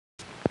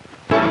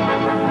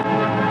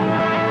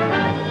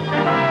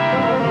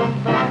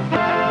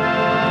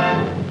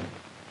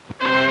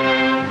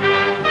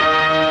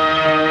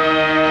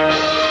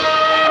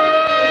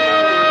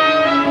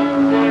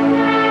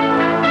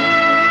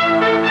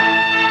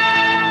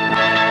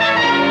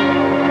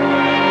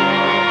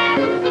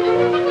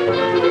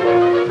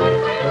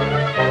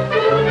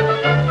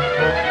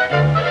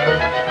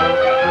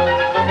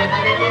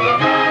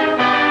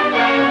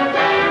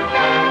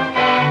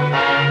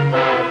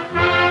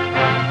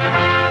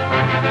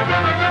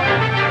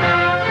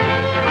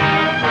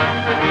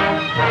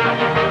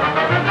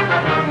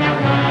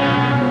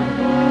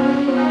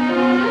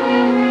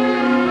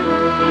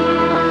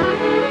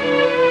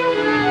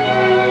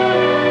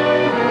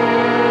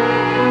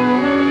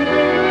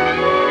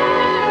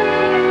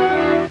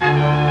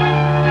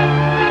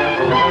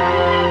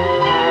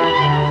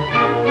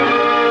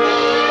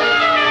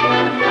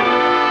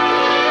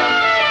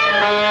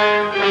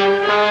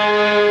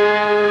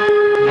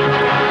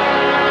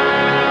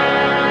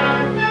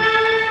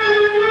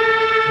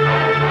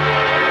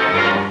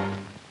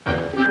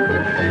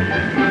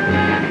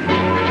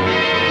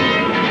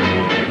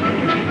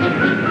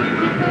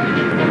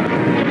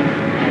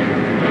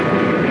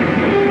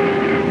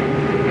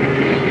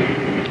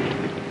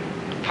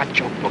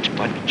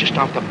just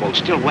off the boat,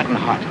 still wet and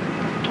hot.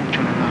 Don't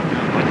turn around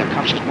now, boy. The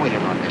cops is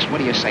waiting on this. What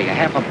do you say? A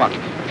half a buck,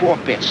 4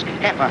 bits,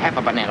 half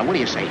a banana. What do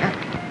you say, huh?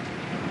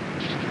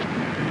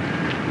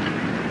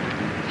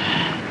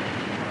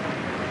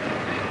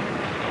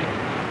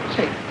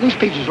 Say, these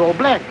pages are all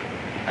blank.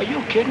 Are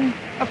you kidding?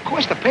 Of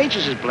course, the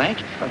pages is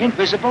blank.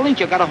 Invisible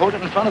ink. You gotta hold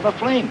it in front of a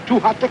flame. Too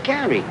hot to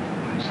carry.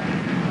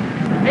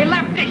 Hey,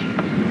 Lefty!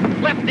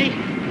 Lefty!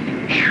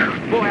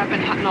 Boy, I've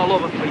been hunting all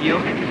over for you.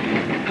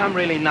 I'm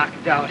really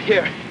knocked out.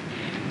 Here,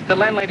 the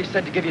landlady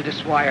said to give you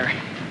this wire.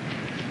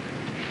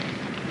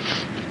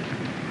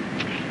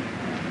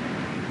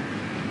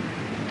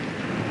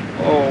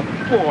 Oh,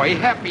 boy,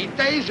 Happy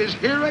Days is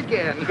here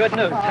again. Good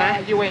news,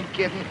 huh? You ain't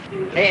kidding.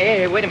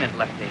 Hey, wait a minute,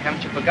 Lefty.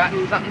 Haven't you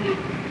forgotten something?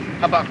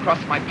 How about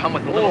crossing my palm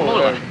with a little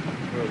moolah?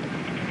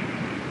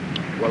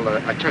 Well,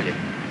 I tell you,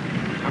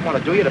 I want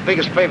to do you the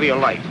biggest favor of your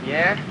life.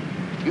 Yeah?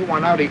 You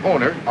are now the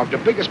owner of the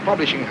biggest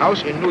publishing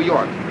house in New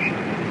York.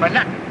 For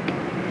nothing.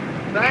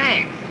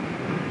 Thanks.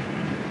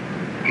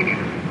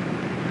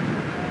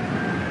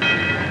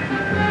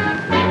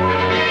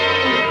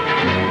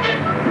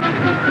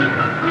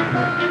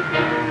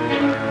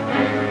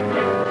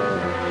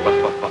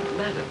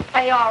 Madam.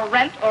 Pay our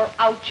rent or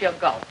out you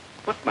go.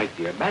 But, my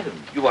dear madam,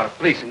 you are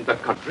placing the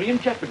country in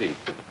jeopardy.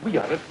 We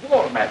are at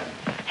war, madam.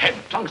 And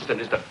tungsten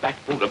is the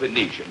backbone of a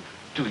nation.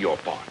 Do your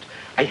part.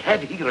 I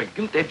have here a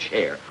gilt-edged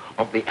share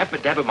of the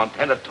Epidaba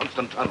Montana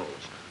tungsten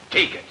tunnels.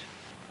 Take it.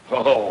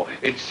 Oh,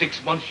 in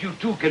 6 months, you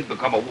too can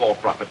become a war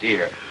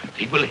profiteer.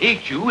 They will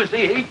hate you as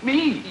they hate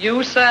me.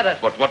 You said it.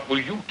 But what will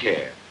you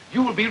care?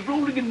 You will be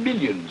rolling in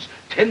millions.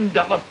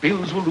 $10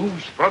 bills will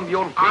ooze from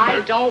your fingers.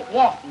 I don't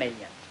want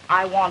millions.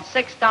 I want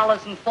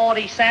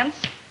 $6.40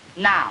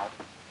 now.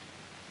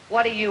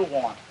 What do you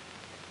want?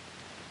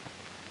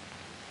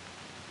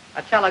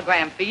 A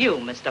telegram for you,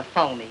 Mr.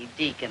 Phony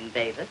Deacon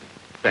David.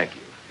 Thank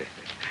you.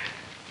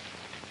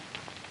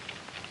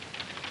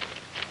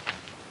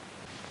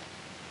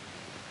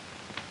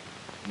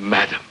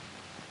 Madam,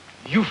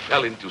 you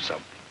fell into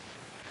something.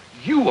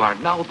 You are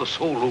now the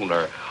sole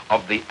owner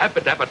of the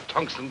Epidaba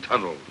tungsten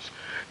tunnels,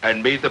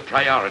 and may the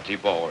priority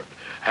board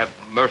have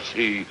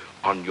mercy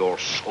on your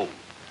soul.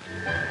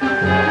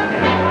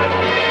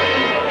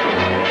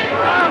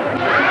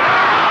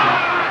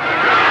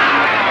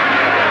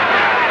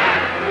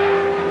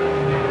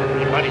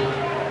 Buddy,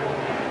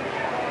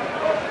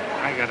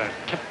 I got a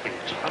tip for you.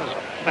 How does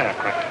a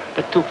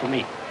firecracker? The 2 for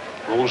me.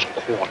 Rose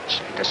quartz.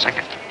 The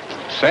second.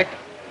 Second?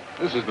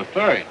 This is the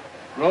third.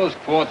 Rose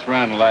quartz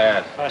ran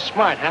last.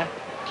 Smart, huh?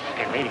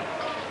 Okay, lady.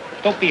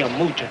 Don't be a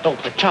mooch or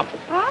don't the chump.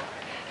 Huh?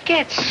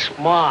 Get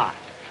smart.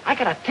 I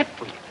got a tip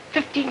for you.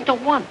 15 to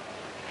 1.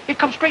 It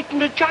comes straight from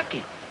the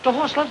jockey. The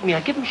horse loves me.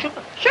 I give him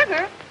sugar.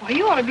 Sugar? Why,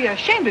 you ought to be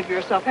ashamed of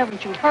yourself.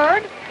 Haven't you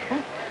heard?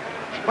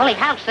 Willie,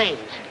 how's things?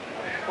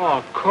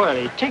 Oh,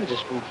 Curly, take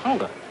this from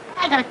hunger.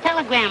 I got a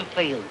telegram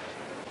for you.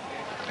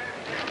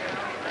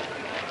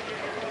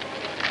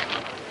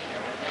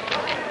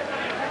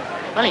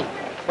 Willie,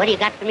 what do you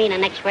got for me in the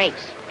next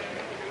race?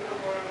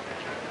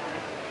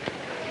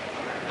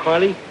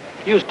 Curly,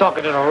 you was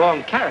talking to the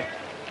wrong character.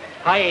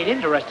 I ain't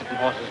interested in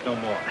horses no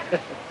more.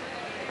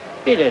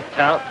 Beat it,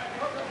 Tout.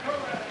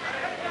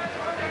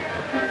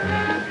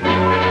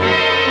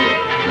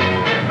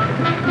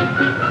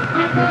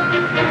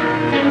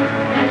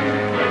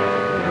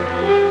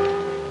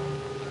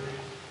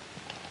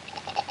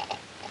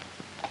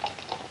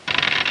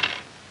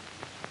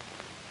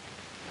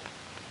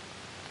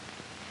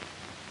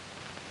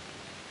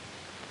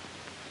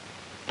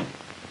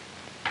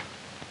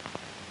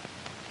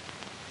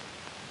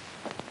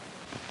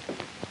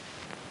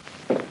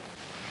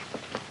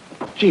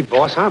 Gee,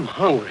 boss, I'm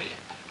hungry.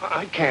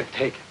 I can't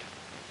take it.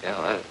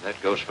 Yeah, that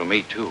goes for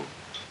me, too.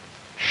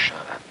 Shut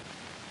up.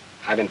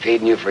 I've been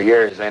feeding you for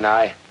years, ain't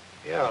I?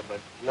 Yeah, but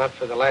not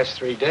for the last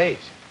 3 days.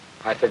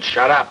 I said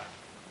shut up.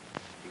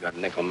 You got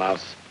nickel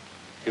mouse?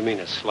 You mean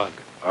a slug?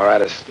 All right,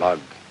 a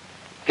slug.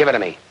 Give it to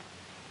me.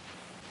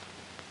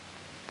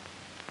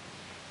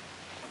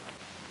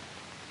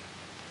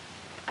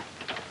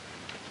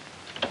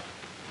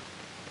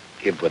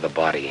 Give with the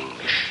body,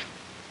 English.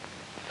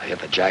 If I hit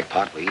the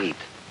jackpot, we eat.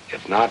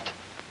 If not,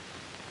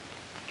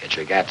 get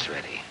your gaps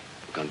ready.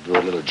 We're going to do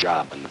a little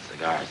job in the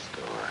cigar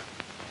store.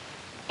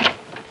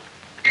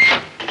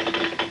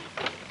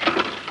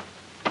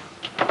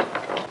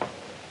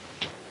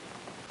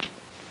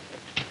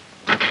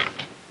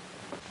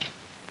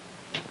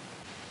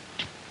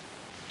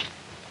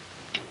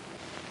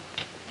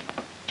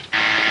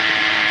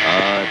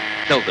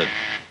 Tilted.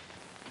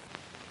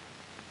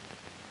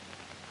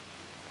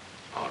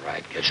 All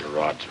right, get your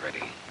rods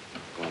ready.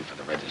 Going for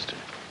the register.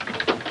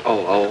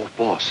 Oh,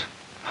 boss.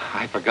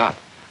 I forgot.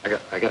 I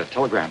got a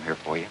telegram here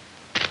for you.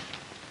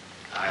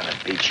 I'll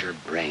beat your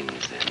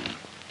brains in.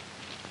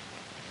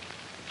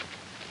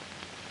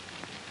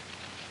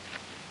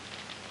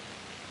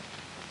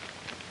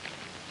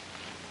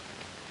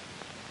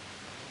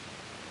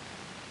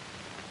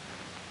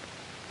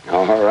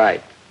 All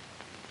right.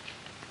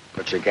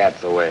 Put your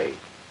gats away.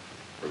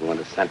 We're going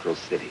to Central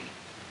City.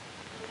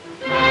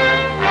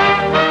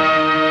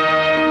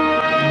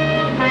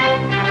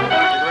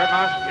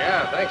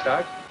 Thanks,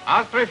 Doc.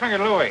 How's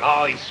Three-Fingered Louie?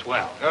 Oh, he's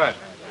swell. Good.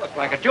 Look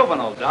like a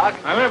juvenile, Doc.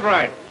 I live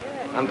right.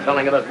 I'm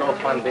telling you, there's no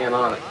fun being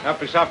honest. Help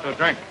yourself to a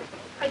drink.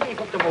 I gave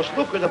up the most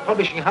lucrative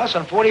publishing house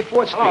on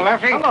 44th Street. Hello,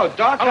 Lefty. Hello,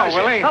 Doc. Hello, How's it?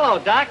 Willie. Hello,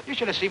 Doc. You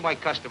should have seen my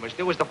customers.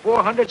 There was the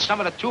 400, some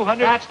of the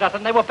 200. That's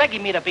nothing. They were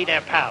begging me to be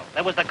their pal.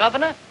 There was the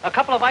governor, a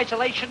couple of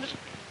isolations,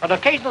 an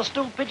occasional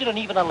stool pigeon, and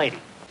even a lady.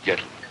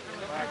 Gentlemen,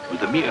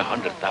 with a mere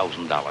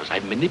 $100,000, I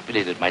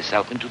manipulated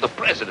myself into the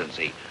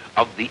presidency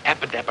of the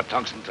Appadappa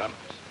Tungsten Tunnels.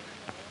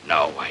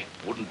 No, I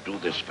wouldn't do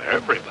this for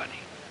everybody,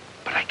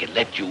 but I can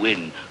let you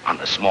in on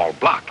a small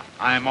block.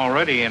 I'm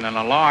already in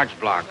a large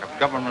block of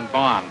government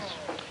bonds.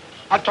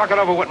 I'll talk it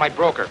over with my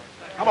broker.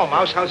 Hello,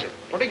 Mouse. How's it?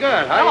 Pretty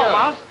good. Hello,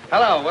 Mouse.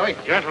 Hello, Willie.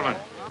 Gentlemen,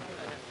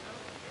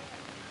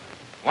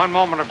 one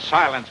moment of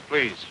silence,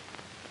 please.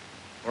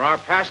 For our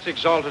past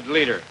exalted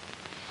leader,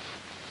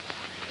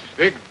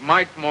 Big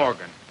Mike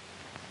Morgan.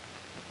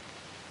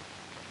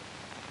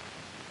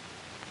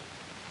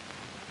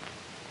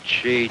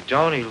 Gee,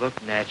 don't he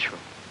look natural?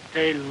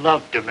 They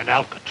loved him in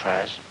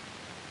Alcatraz.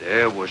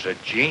 There was a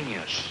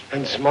genius.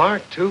 And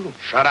smart, too.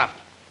 Shut up.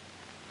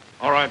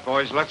 All right,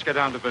 boys, let's get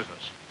down to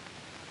business.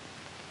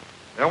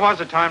 There was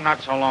a time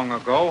not so long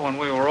ago when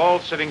we were all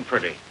sitting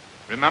pretty.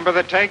 Remember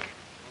the take?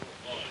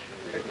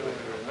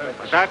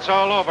 But that's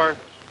all over,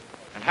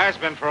 and has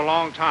been for a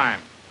long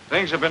time.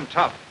 Things have been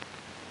tough,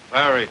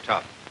 very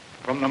tough.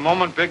 From the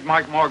moment Big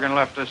Mike Morgan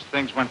left us,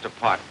 things went to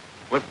pot.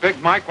 With Big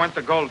Mike went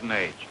the golden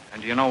age.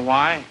 And do you know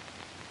why?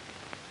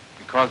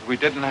 Because we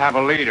didn't have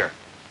a leader.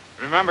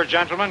 Remember,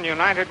 gentlemen,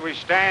 united we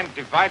stand,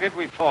 divided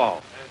we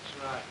fall.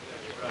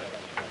 That's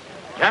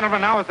right.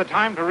 Gentlemen, now is the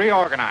time to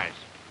reorganize.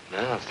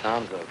 No,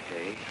 sounds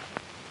okay.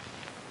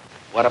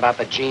 What about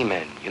the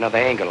G-men? You know,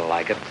 they ain't gonna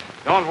like it.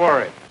 Don't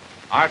worry.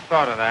 I've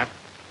thought of that.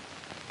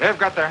 They've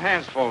got their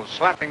hands full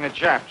slapping the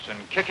Japs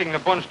and kicking the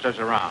Bunsters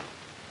around.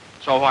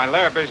 So while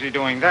they're busy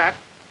doing that,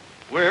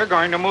 we're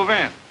going to move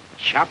in.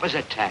 Sharp as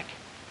a tack.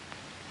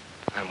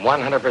 I'm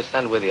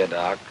 100% with you,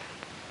 Doc.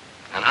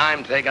 And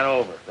I'm taking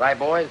over. Right,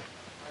 boys?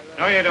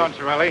 No, you don't,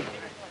 Sorelli.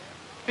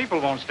 People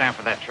won't stand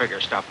for that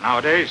trigger stuff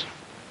nowadays.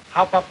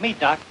 How about me,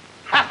 Doc?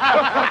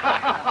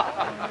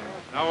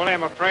 No, Willie,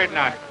 I'm afraid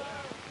not.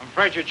 I'm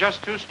afraid you're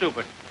just too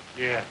stupid.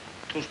 Yeah,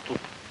 too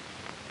stupid.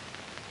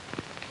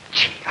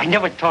 Gee, I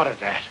never thought of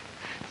that.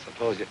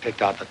 Suppose you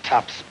picked out the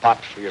top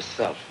spot for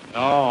yourself.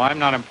 No, I'm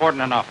not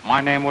important enough.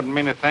 My name wouldn't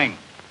mean a thing.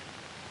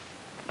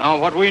 No,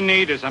 what we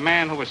need is a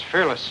man who is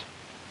fearless.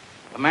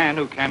 A man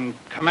who can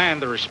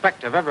command the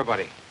respect of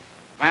everybody.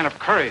 A man of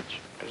courage.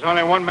 There's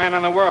only one man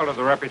in the world of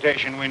the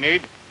reputation we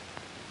need.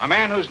 A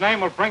man whose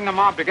name will bring the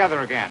mob together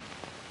again.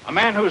 A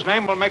man whose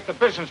name will make the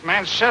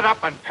businessman sit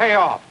up and pay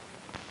off.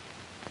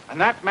 And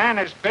that man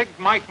is Big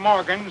Mike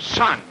Morgan's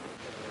son.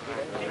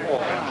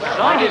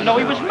 I didn't know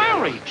he was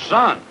married.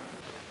 Son.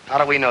 How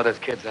do we know this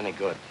kid's any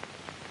good?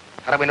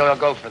 How do we know he'll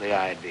go for the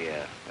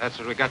idea? That's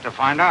what we got to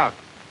find out.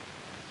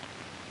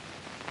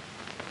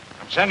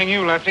 I'm sending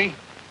you, Lefty,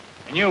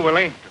 and you,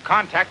 Willie, to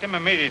contact him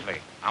immediately.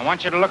 I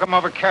want you to look him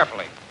over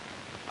carefully.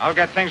 I'll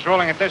get things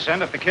rolling at this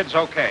end if the kid's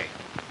okay.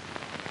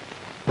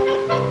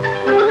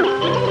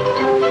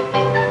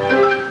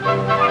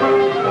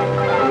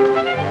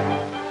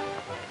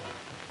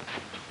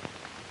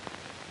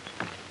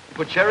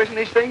 Put cherries in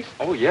these things?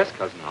 Oh, yes,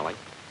 Cousin Ollie.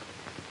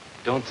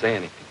 Don't say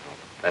anything,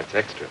 though. That's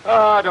extra.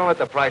 Oh, don't let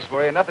the price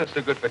worry you. Nothing's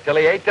too good for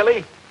Tilly, eh,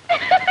 Tilly?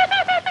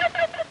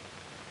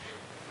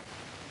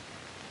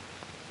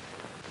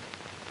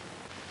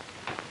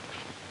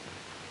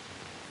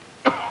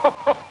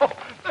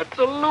 That's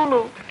a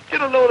Lulu. You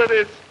don't know what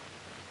it is.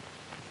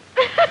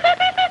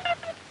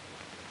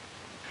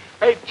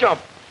 Hey, Chump,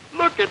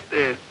 look at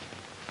this.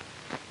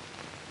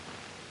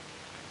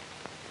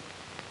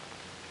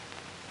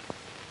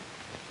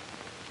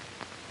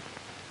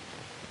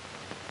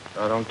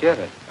 I don't get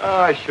it.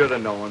 Oh, I should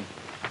have known.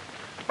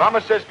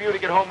 Mama says for you to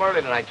get home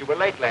early tonight. You were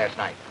late last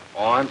night.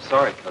 Oh, I'm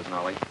sorry, Cousin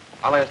Ollie.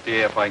 I'll ask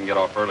DA if I can get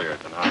off earlier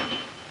tonight.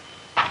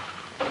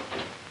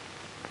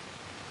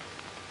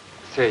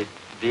 Say,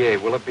 DA,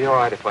 will it be all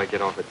right if I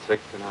get off at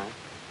 6 tonight?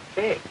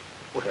 Hey,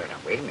 well, now,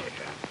 wait a minute,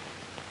 son.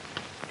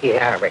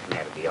 Yeah, I reckon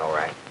that'll be all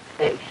right.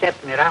 Except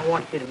that I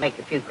want you to make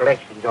a few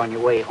collections on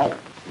your way home.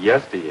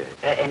 Yes, DA.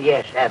 And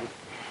yes,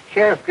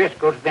 Sheriff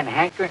Driscoll's been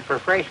hankering for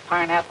fresh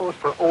pineapples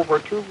for over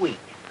 2 weeks.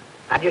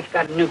 I just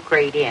got a new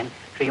crate in,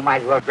 so you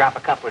might as well drop a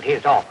couple at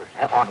his office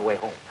on the way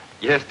home.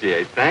 Yes,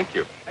 DA, thank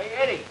you. Hey,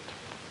 Eddie,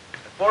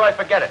 before I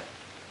forget it,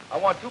 I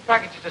want 2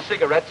 packages of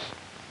cigarettes,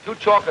 2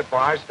 chocolate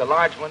bars, the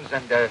large ones,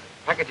 and a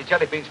package of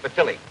jelly beans for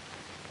Tilly.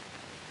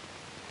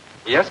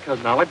 Yes,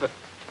 Cousin Ollie, but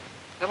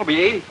that'll be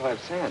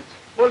 85 cents.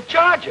 Well,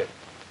 charge it.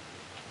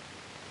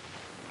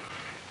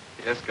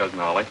 Yes, Cousin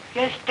Ollie.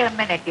 Just a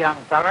minute, young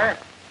feller.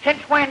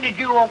 Since when did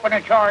you open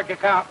a charge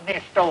account in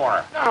this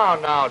store?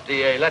 No,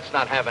 D.A., let's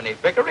not have any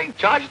bickering.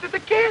 Charge it to the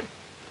kid.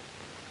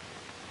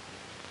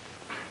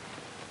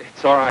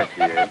 It's all right,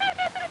 DA.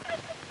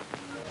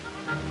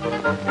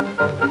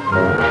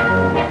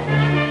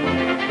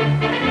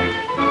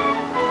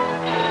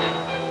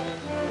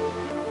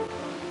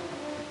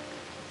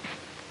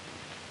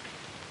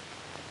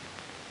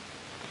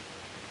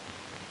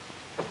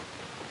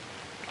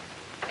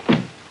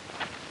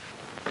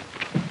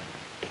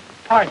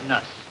 pardon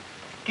us.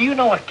 Do you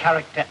know a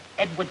character,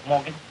 Edward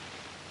Morgan?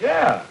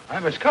 Yeah,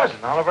 I'm his cousin,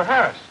 Oliver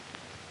Harris.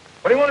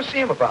 What do you want to see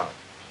him about?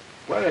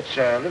 Well, it's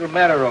a little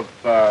matter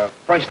of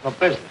personal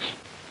business.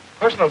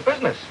 Personal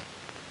business?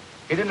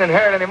 He didn't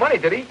inherit any money,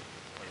 did he?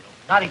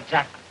 Not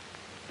exactly.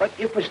 But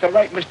if it's the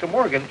right Mr.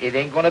 Morgan, it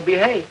ain't gonna be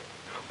hay.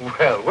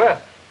 Well, well.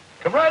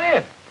 Come right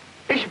in.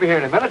 He should be here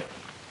in a minute.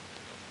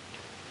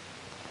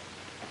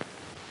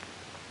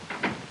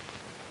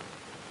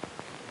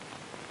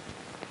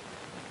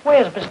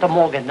 Where's Mr.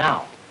 Morgan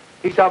now?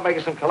 He's out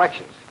making some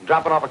collections,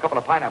 dropping off a couple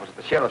of pineapples at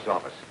the sheriff's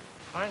office.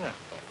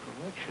 Pineapple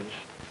collections?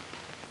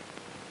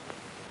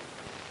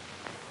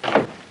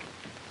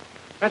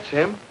 That's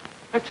him.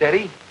 That's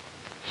Eddie.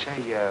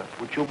 Say,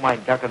 would you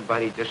mind ducking,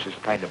 buddy? This is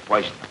kind of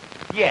personal.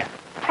 Yeah,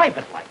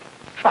 private-like.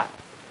 Try.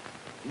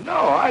 No,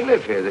 I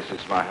live here. This is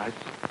my house.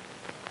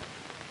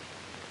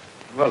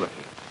 Well, if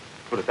you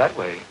put it that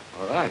way,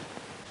 all right.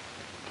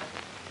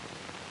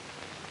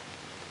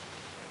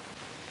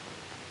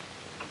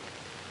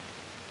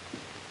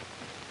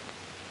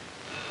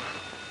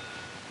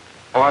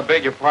 Oh, I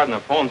beg your pardon, the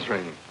phone's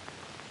ringing.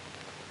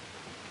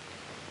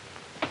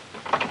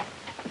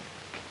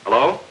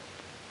 Hello?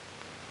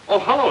 Oh,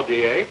 hello,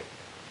 D.A.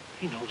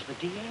 He knows the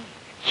DA.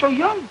 So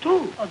young,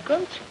 too. A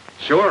gunsel.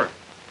 Sure.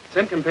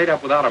 Simpkin paid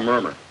up without a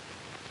murmur.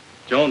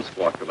 Jones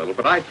squawked a little,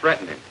 but I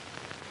threatened him.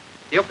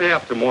 He'll pay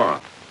up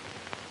tomorrow.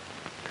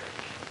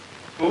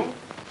 Who?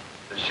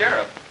 The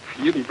sheriff.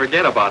 You can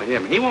forget about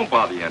him. He won't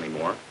bother you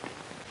anymore.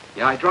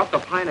 Yeah, I dropped the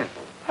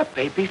pineapple. A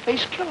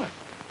baby-faced killer.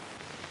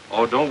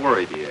 Oh, don't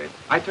worry, D.A.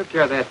 I took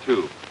care of that,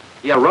 too.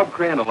 Yeah, rub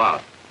Crandall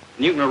out.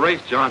 And you can erase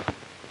John.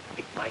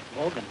 Big Mike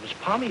Morgan was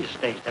palmy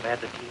days that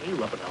had the DA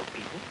rubbing out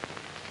people.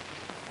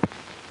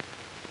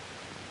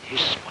 His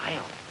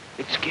smile.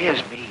 It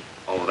scares me.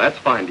 Oh, that's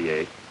fine,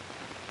 D.A.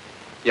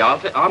 Yeah,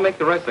 I'll make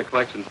the rest of the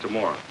collections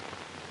tomorrow.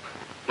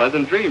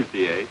 Pleasant dreams,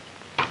 D.A.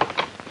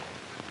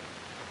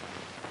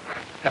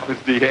 That was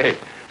D.A.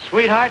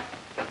 Sweetheart,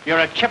 you're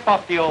a chip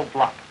off the old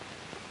block.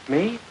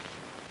 Me?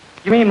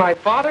 You mean my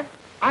father?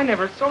 I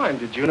never saw him.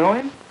 Did you know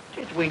him?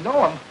 Did we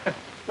know him?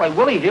 Why,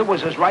 Willie here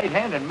was his right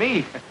hand and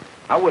me.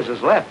 I was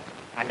his left.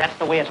 And that's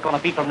the way it's going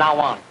to be from now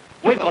on.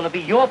 We're going to be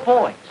your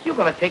boys. You're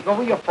going to take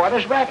over your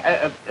father's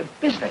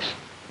business.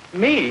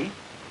 Me?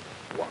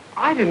 Well,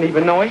 I didn't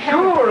even know he had...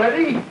 Sure,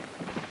 Eddie.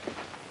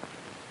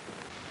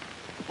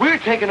 We're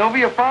taking over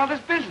your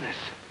father's business.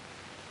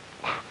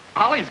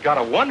 Ollie's got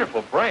a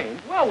wonderful brain.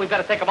 Well, we've got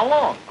to take him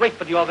along. Great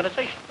for the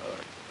organization.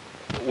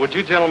 Would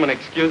you gentlemen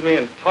excuse me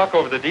and talk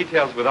over the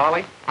details with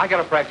Ollie? I got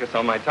to practice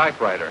on my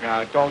typewriter.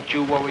 Now, don't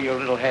you worry your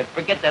little head.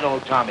 Forget that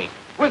old Tommy.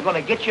 We're going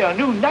to get you a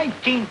new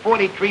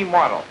 1943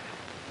 model.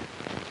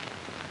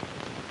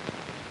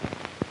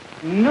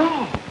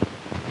 No.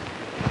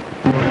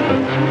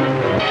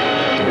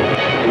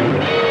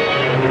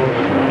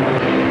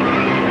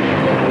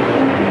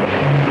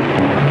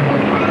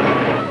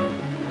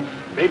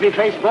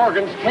 Babyface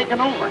Morgan's taken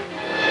over.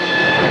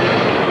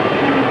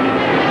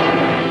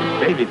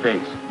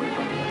 Babyface.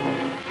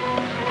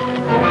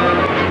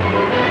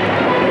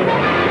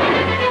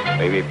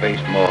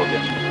 Babyface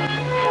Morgan.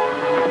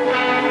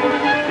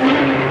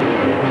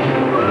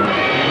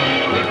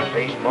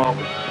 Babyface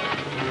Morgan.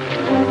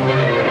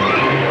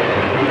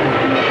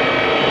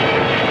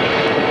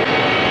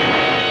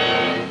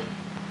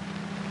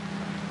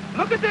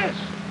 Look at this.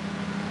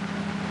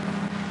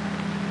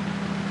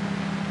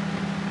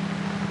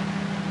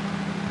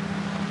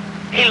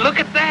 Hey, look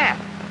at that.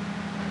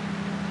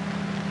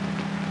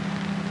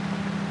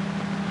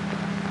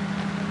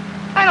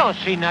 I don't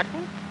see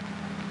nothing.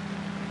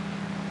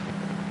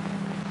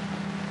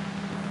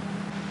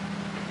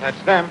 That's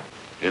them.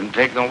 Didn't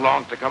take them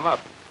long to come up.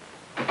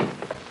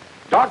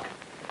 Doc,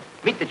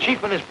 meet the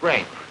chief and his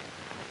brain.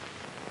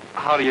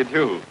 How do you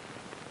do?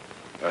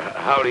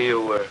 How do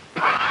you,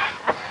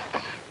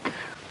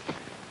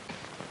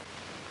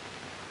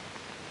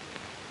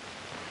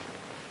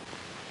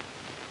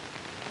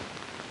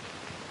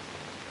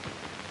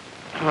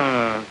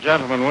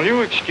 Gentlemen, will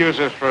you excuse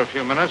us for a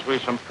few minutes?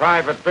 We've some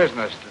private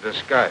business to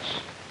discuss.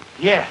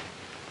 Yeah.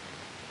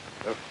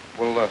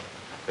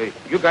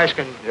 You guys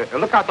can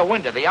look out the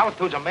window. The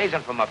altitude's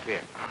amazing from up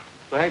here.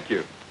 Thank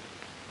you.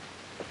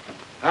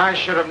 I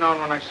should have known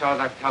when I saw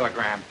that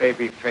telegram,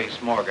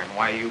 Babyface Morgan.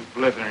 Why, you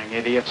blithering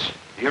idiots.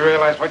 Do you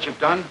realize what you've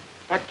done?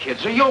 That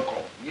kid's a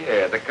yokel.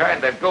 Yeah, the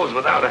kind that goes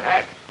without a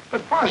hat.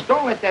 But, boss,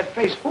 don't let that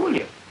face fool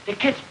you. The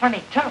kid's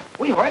plenty tough.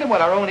 We heard him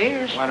with our own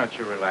ears. Why don't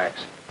you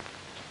relax?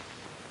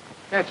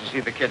 Can't you see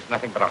the kid's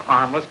nothing but a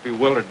harmless,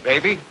 bewildered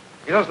baby?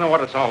 He doesn't know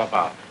what it's all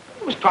about.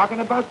 He was talking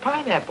about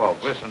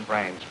pineapples. Listen,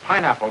 Brains,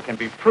 pineapple can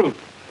be fruit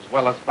as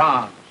well as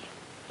bombs.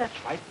 That's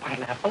right,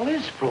 pineapple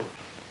is fruit.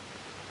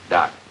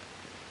 Doc,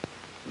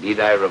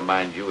 need I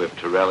remind you, if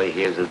Torelli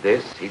hears of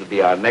this, he'll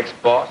be our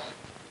next boss,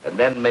 and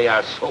then may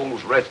our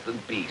souls rest in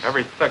peace.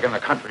 Every thug in the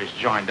country's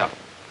joined up.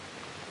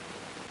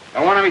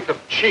 I want to meet the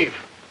chief.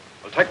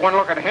 We'll take one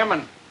look at him,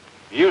 and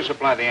you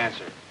supply the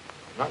answer.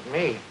 Not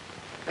me.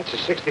 That's a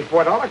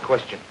 $64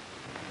 question.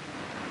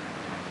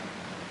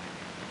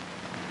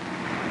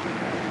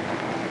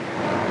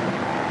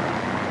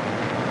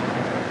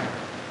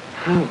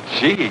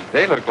 Gee,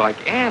 they look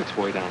like ants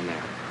way down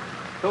there.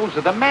 Those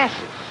are the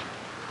masses.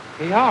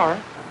 They are.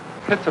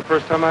 It's the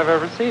first time I've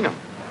ever seen them.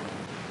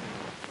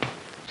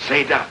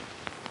 Say, Doc,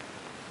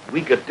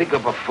 we could dig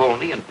up a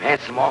phony and pass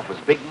him off as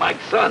Big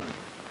Mike's son.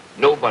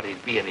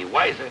 Nobody'd be any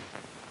wiser.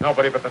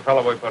 Nobody but the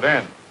fellow we put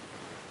in.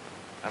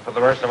 And for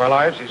the rest of our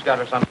lives, he's got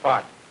us on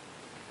spot.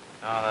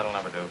 No, that'll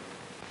never do.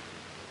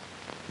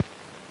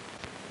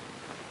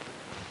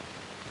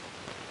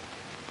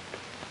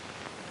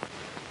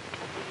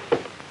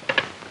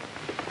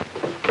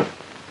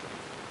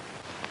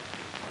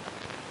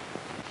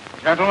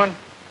 Gentlemen,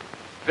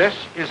 this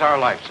is our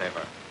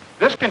lifesaver.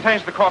 This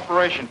contains the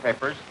corporation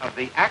papers of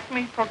the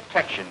Acme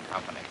Protection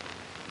Company.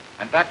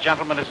 And that,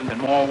 gentleman, isn't in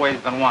more ways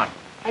than one.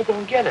 I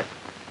don't get it.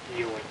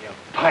 You and your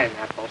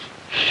pineapples.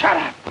 Shut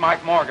up!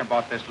 Mike Morgan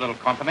bought this little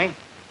company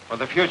for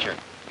the future.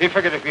 He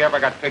figured if he ever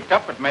got picked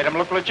up, it made him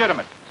look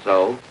legitimate.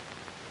 So?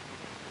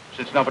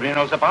 Since nobody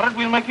knows about it,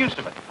 we'll make use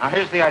of it. Now,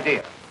 here's the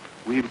idea.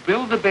 We'll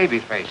build the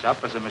Babyface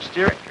up as a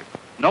mysterious...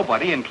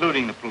 Nobody,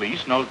 including the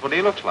police, knows what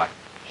he looks like.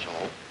 So,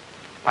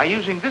 by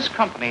using this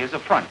company as a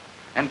front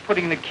and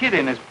putting the kid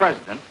in as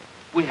president,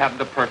 we have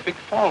the perfect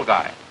fall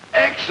guy.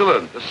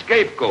 Excellent. The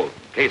scapegoat.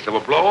 In case of a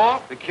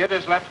blow-off. The kid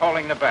is left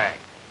holding the bag.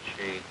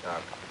 Gee,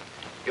 Doc,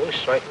 you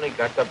certainly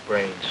got the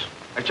brains.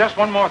 Just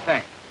one more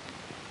thing.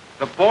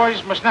 The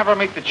boys must never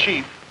meet the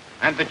chief,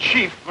 and the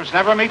chief must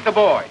never meet the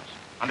boys.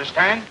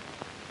 Understand?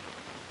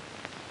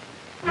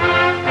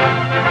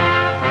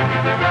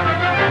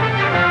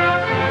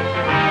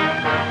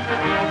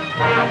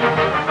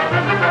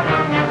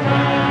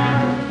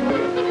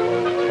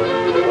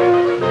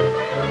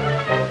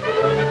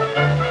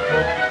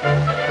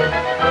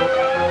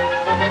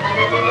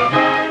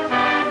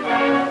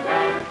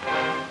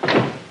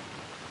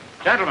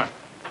 Gentlemen,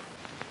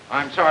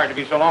 I'm sorry to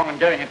be so long in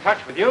getting in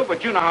touch with you,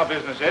 but you know how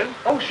business is.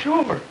 Oh,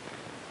 sure.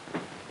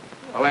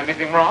 Well,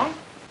 anything wrong?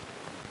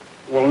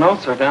 Well, no,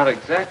 sir, not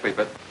exactly,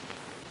 but...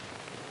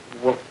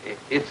 Well,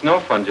 it's no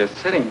fun just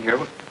sitting here.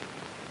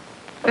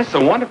 It's a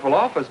wonderful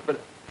office, but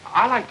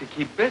I like to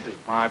keep busy.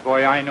 My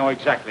boy, I know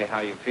exactly how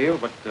you feel,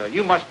 but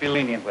you must be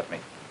lenient with me.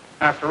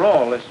 After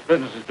all, this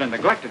business has been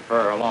neglected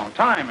for a long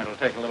time. It'll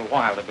take a little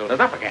while to build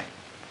it up again.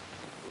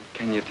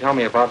 Can you tell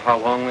me about how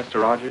long,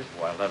 Mr. Rogers?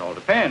 Well, that all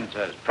depends.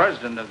 As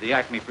president of the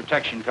Acme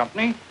Protection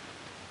Company,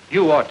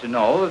 you ought to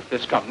know that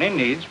this company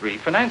needs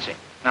refinancing.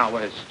 Now,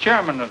 as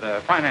chairman of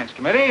the finance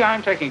committee,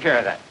 I'm taking care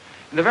of that.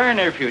 In the very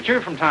near future,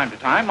 from time to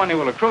time, money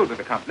will accrue to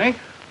the company,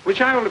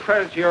 which I will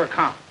credit to your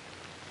account.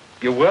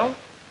 You will?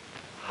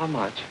 How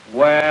much?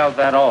 Well,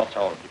 that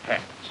also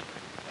depends.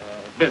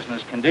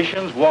 Business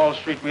conditions, Wall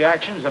Street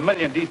reactions, a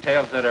million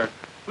details that are a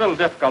little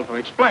difficult to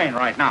explain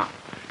right now.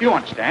 You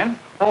understand?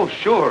 Oh,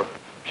 sure.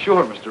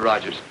 Sure, Mr.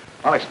 Rogers.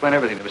 I'll explain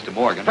everything to Mr.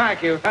 Morgan.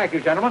 Thank you,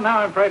 gentlemen.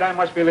 Now I'm afraid I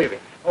must be leaving.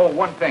 Oh,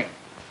 one thing.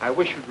 I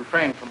wish you'd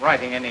refrain from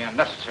writing any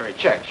unnecessary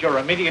checks. Your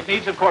immediate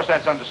needs, of course,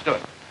 that's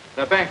understood.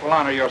 The bank will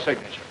honor your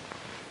signature.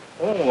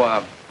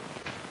 Oh,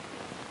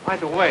 by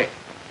the way,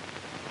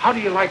 how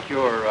do you like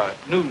your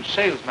new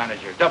sales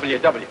manager,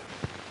 W.W.?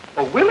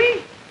 Oh,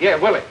 Willie? Yeah,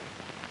 Willie.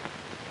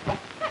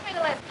 Let me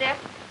the left, Jeff.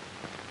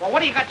 Well,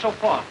 what do you got so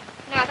far?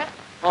 Nothing.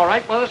 All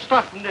right, well, let's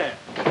start from there.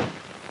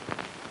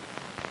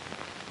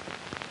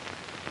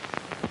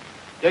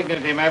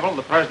 Dignity, Mabel.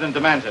 The president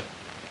demands it.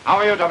 How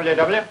are you,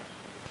 W.W.?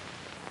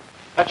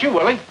 That's you,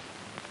 Willie.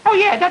 Oh,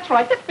 yeah, that's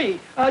right. That's me.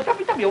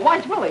 W.W.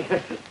 Why's Willie?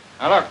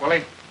 Now, look,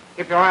 Willie.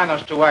 Keep your eye on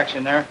those two whacks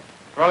in there.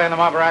 Torelli and the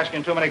mob are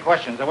asking too many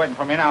questions. They're waiting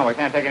for me now. We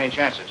can't take any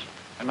chances.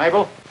 And,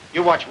 Mabel,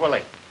 you watch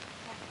Willie.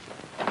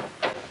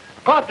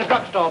 Go out to the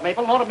drugstore,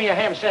 Mabel, and order me a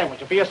ham sandwich.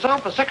 And for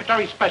yourself, a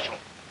secretary special.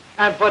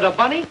 And for the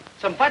bunny,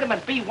 some vitamin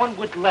B1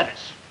 with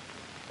lettuce.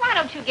 Why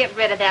don't you get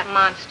rid of that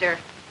monster?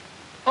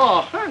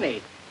 Oh,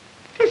 honey,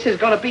 this is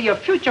going to be your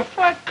future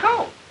fur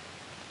coat.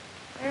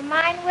 You're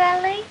mine,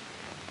 Willie?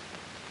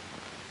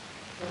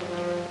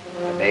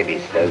 The baby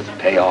says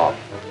pay off.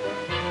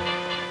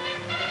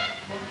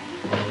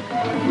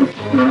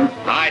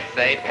 I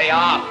say pay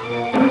off.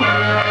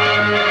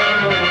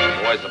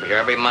 Boys will be here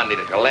every Monday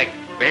to collect.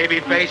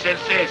 Babyface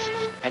insists.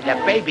 And the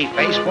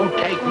Babyface won't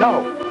take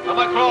no. Come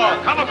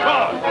across, come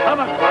across, come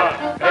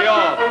across. Pay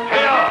off,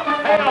 pay off,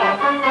 pay off.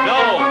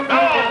 No,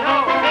 no,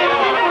 no, pay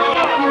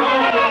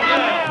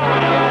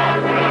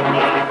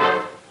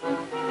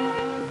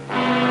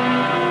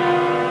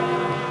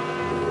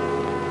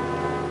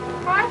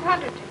 $500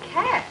 to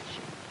cash.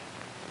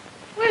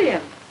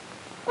 William,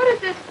 what is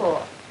this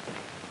for?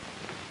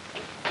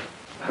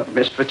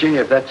 Miss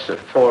Virginia, that's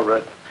it's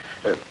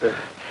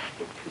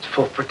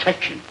for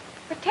protection.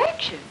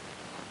 Protection?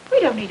 We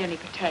don't need any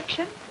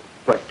protection.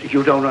 But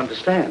you don't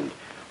understand.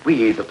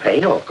 We either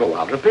pay or go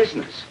out of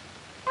business.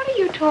 What are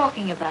you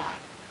talking about?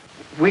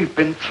 We've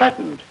been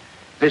threatened.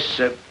 This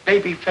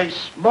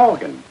Babyface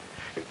Morgan.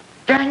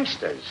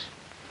 Gangsters.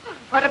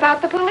 What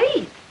about the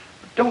police?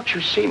 Don't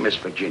you see, Miss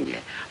Virginia?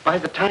 By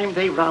the time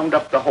they round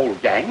up the whole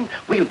gang,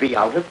 we'll be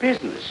out of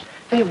business.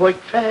 They work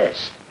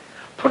fast.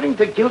 Putting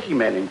the guilty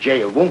men in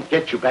jail won't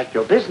get you back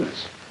your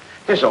business.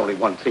 There's only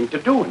one thing to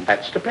do, and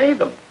that's to pay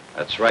them.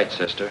 That's right,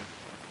 sister.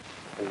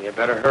 And you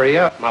better hurry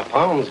up. My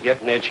palm's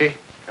getting itchy.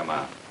 Come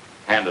on.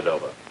 Hand it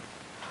over.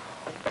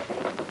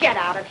 Get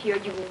out of here,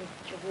 you.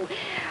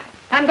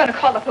 I'm going to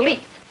call the police.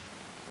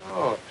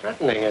 Oh,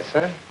 threatening us,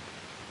 huh?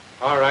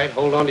 All right,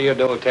 hold on to your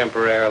dough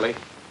temporarily.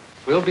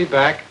 We'll be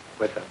back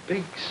with a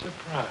big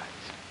surprise.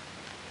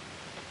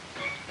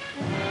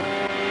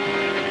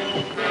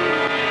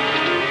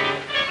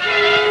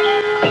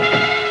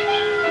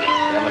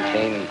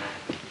 17,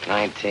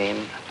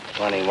 19,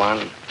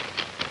 21,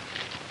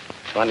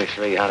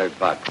 2,300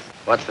 bucks.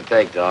 What's the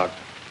take, dog?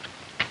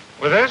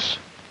 With this,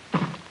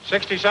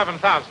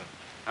 67,000.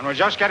 And we're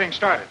just getting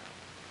started.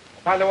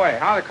 By the way,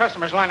 how are the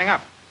customers lining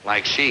up?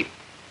 Like sheep.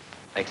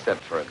 Except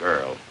for a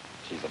girl.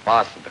 She's the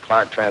boss of the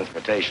Clark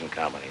Transportation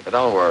Company. But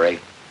don't worry.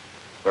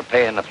 We're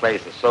paying the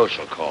place a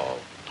social call.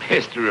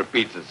 History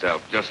repeats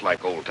itself just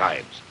like old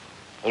times.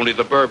 Only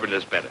the bourbon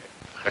is better.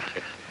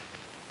 There's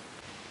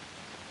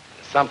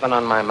something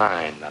on my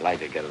mind. I'd like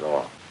to get it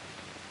off.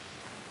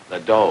 The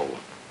dough.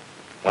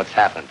 What's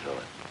happened to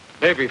it?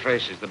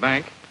 Babyface is the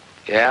bank.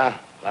 Yeah?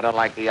 I don't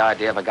like the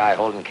idea of a guy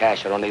holding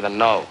cash I don't even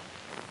know.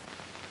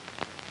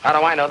 How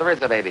do I know there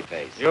is a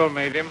Babyface? You'll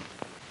meet him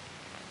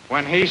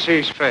when he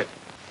sees fit.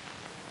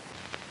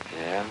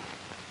 Yeah?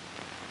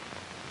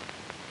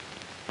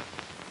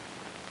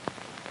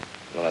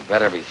 Well, it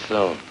better be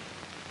soon.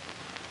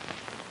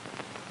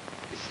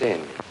 You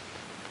seeing me?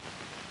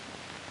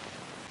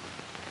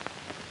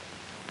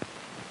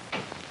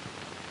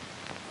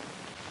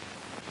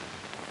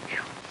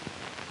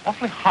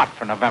 Awfully hot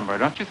for November,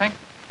 don't you think?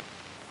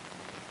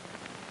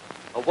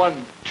 A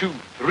 1, 2,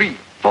 3,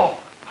 4.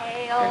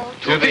 Hail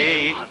To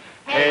thee,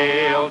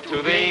 hail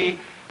to thee,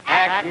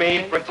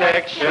 Acme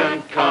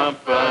Protection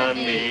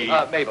Company.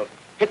 Mabel,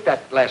 hit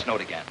that last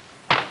note again.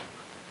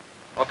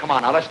 Oh, come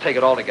on, now, let's take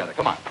it all together.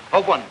 Come on.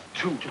 1,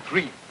 2,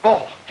 3,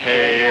 4.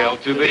 Hail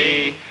to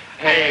thee,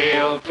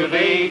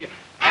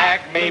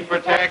 Acme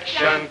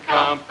Protection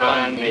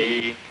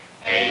Company,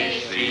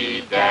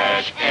 AC-ME.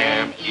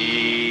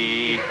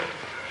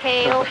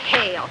 Hail,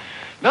 hail.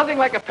 Nothing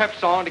like a pep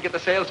song to get the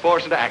sales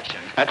force into action.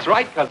 That's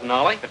right, Cousin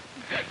Ollie.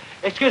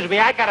 Excuse me,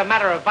 I got a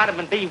matter of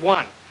vitamin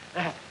B1.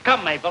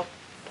 Come, Mabel.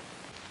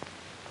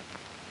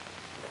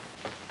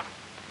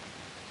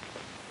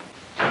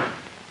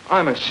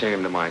 I'm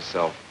ashamed of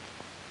myself.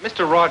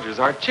 Mr. Rogers,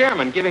 our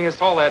chairman, giving us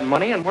all that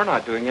money, and we're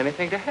not doing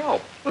anything to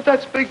help. But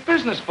that's big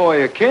business for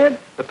you, kid.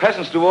 The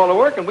peasants do all the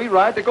work, and we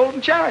ride the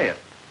golden chariot.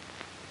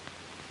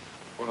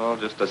 Well,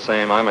 just the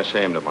same, I'm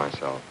ashamed of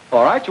myself.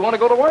 All right, you want to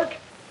go to work?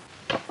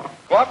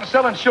 Go out and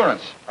sell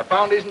insurance. I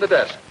found these in the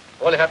desk.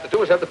 All you have to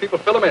do is have the people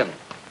fill them in.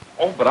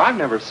 Oh, but I've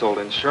never sold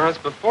insurance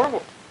before.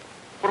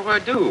 What do I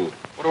do?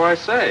 What do I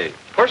say?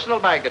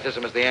 Personal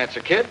magnetism is the answer,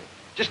 kid.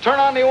 Just turn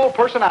on the old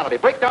personality.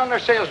 Break down their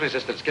sales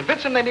resistance.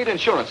 Convince them they need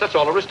insurance. That's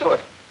all there is to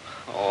it.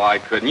 Oh, I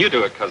couldn't. You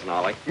do it, Cousin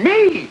Ollie.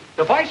 Me?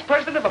 The vice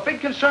president of a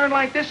big concern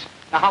like this?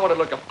 Now, how would it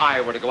look if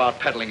I were to go out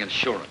peddling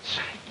insurance?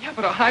 Yeah,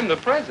 but I'm the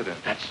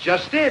president. That's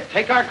just it.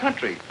 Take our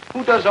country.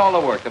 Who does all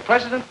the work, the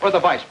president or the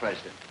vice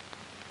president?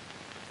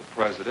 The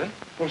president?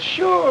 Well,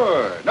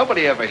 sure.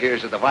 Nobody ever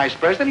hears of the vice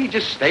president. He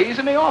just stays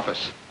in the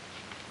office.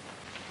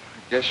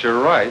 I guess you're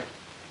right.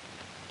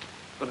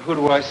 But who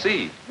do I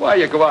see? Why,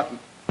 you go out and...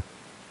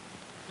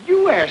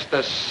 You ask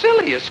the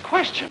silliest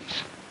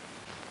questions.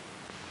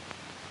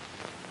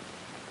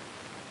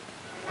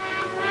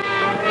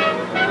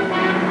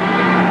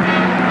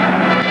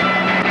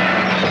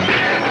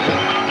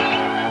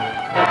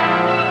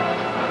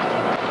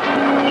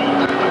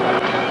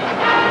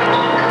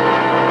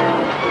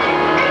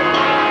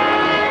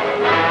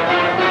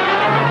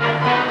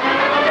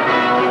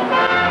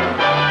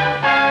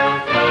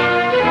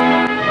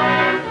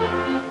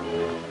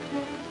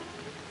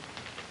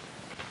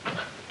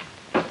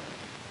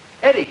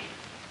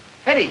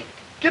 Eddie,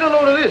 get a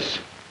load of this.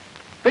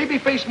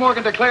 Babyface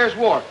Morgan declares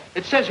war.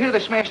 It says here they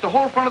smashed the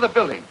whole front of the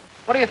building.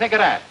 What do you think of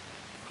that?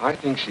 I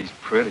think she's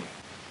pretty.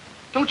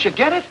 Don't you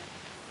get it?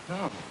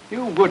 No.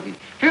 You wouldn't.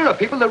 Here are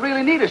people that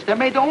really need us. They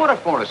made the order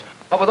for us.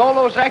 But with all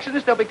those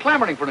accidents, they'll be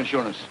clamoring for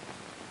insurance.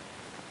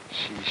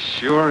 She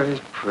sure is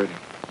pretty.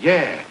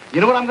 Yeah.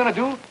 You know what I'm going to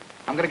do?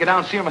 I'm going to get down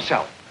and see her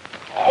myself.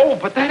 Oh,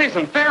 but that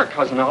isn't fair,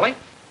 Cousin Ollie.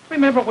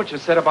 Remember what you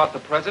said about the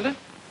president?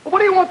 Well, what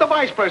do you want the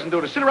vice president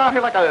to do? To sit around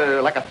here like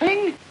a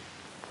thing?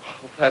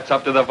 Well, that's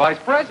up to the vice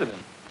president.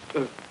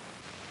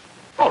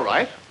 All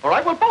right. All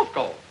right, we'll both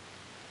go.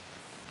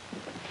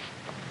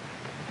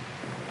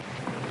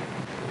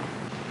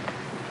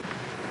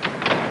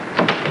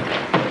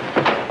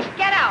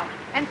 Get out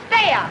and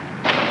stay out.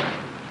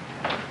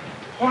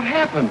 What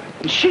happened?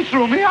 She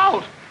threw me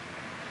out.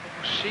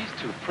 Oh, she's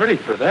too pretty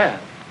for that.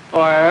 Oh,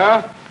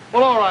 yeah?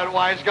 Well, all right,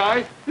 wise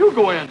guy. You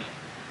go in.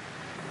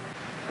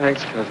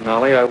 Thanks, Cousin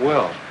Ollie, I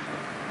will.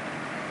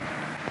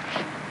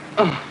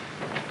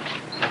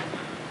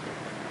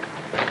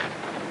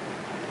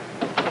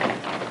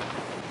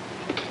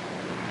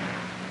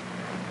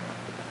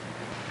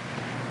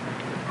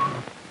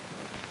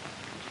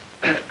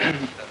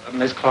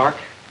 Miss Clark,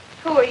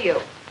 Who are you?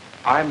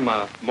 I'm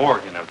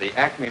Morgan of the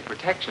Acme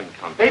Protection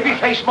Company.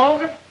 Babyface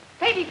Morgan?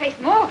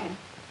 Babyface Morgan?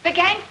 The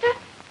gangster?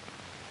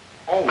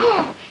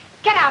 Oh.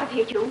 Get out of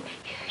here,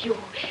 you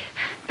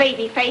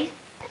babyface.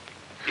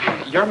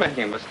 You're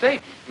making a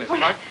mistake, Miss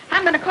Clark.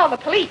 I'm going to call the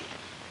police.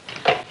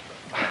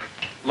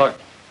 Look,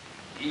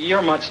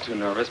 you're much too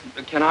nervous.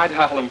 Can I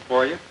dial him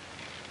for you?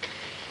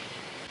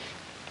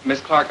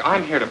 Miss Clark,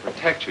 I'm here to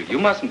protect you. You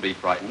mustn't be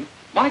frightened.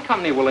 My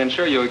company will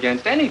insure you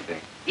against anything,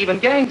 even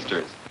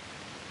gangsters.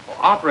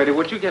 Operator,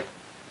 would you get...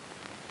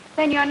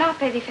 Then you're not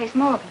Babyface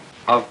Morgan.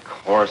 Of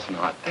course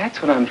not.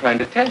 That's what I'm trying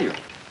to tell you.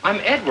 I'm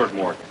Edward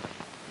Morgan,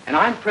 and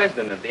I'm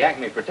president of the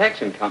Acme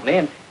Protection Company,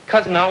 and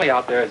Cousin Ollie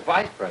out there is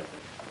vice president.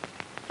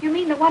 You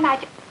mean the one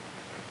I...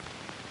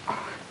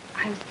 Oh,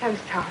 I'm so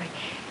sorry.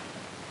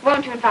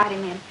 Won't you invite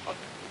him in?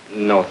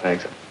 No,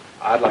 thanks.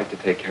 I'd like to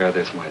take care of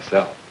this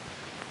myself.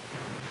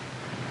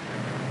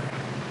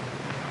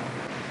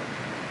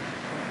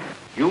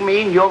 You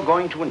mean you're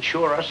going to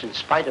insure us in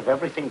spite of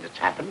everything that's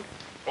happened?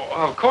 Well,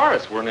 of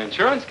course. We're an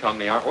insurance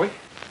company, aren't we?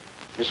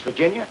 Miss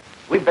Virginia,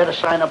 we'd better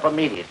sign up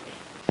immediately.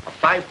 A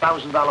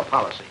 $5,000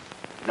 policy.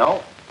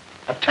 No,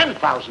 a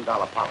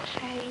 $10,000 policy.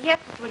 Yes,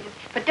 Miss Williams,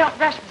 but don't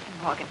rush,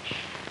 Mr. Morgan.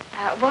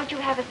 Won't you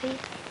have a seat?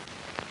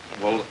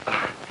 Well,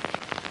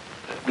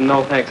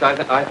 no, thanks.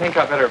 I think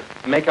I better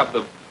make up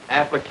the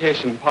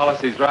application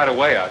policies right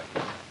away.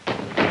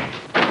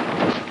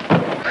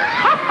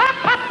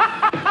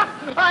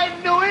 I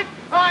knew it!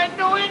 I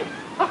knew it!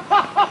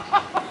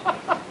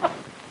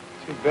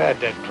 Too bad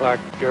that Clark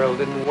girl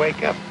didn't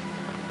wake up.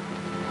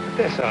 But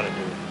this ought to do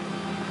it.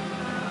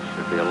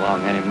 Should be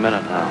along any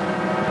minute now.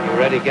 You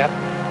ready, Gap?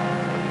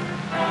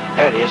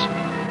 There it is.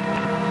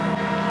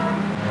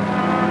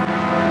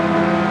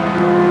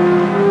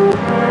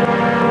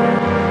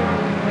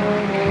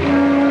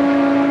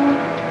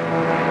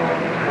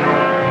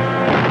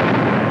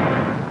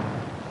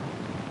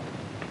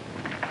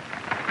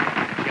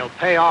 He'll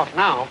pay off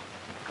now.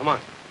 Come on.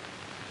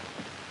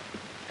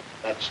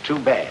 That's too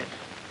bad.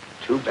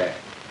 Too bad.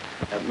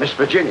 Miss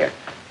Virginia,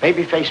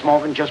 Babyface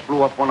Morgan just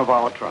blew up one of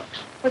our trucks.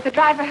 Was the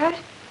driver hurt?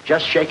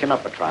 Just shaken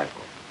up a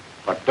trifle.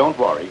 But don't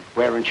worry,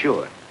 we're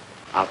insured.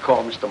 I'll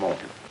call Mr.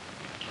 Morgan.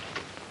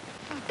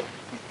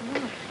 Mr.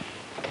 Morgan.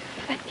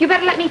 You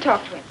better let me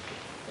talk to him.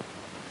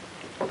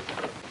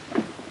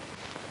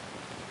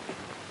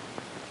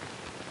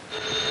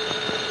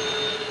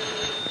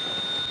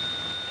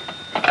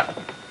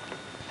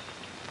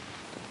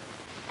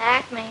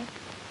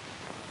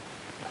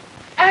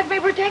 Acme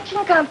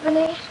Protection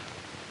Company.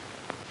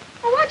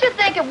 Well, what'd you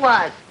think it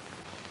was?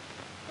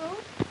 Who?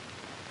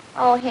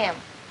 Oh, him.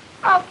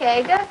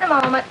 Okay, just a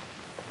moment.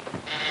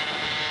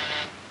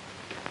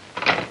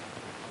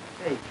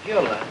 Hey,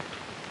 Gilla,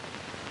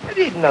 I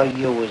didn't know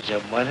you was a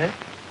mother.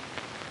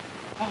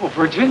 Oh,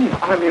 Virginia.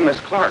 I mean,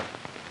 Miss Clark.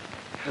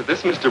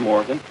 This Mr.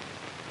 Morgan.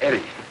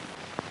 Eddie.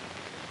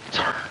 It's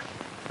her.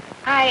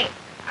 I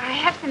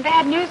have some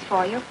bad news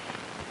for you.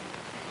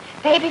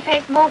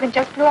 Babyface Morgan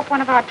just blew up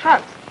one of our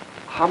trucks.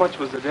 How much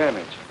was the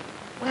damage?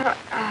 Well,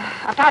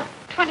 about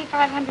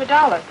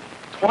 $2,500.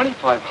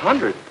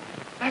 $2,500?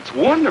 That's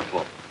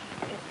wonderful.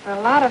 It's a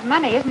lot of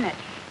money, isn't it?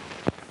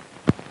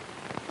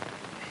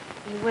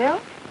 You will?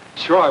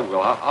 Sure I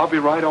will. I'll be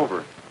right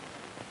over.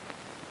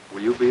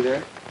 Will you be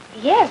there?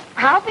 Yes,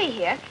 I'll be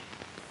here.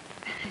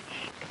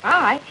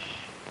 Goodbye.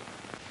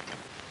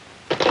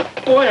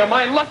 Boy, am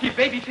I lucky.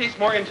 Babyface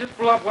Morgan just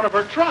blew up one of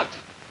her trucks.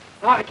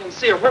 Now I can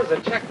see her. Where's the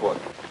checkbook?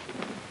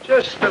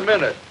 Just a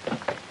minute.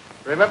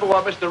 Remember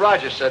what Mr.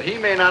 Rogers said. He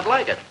may not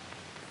like it.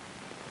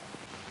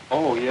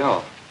 Oh,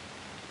 yeah.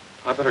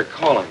 I better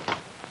call him.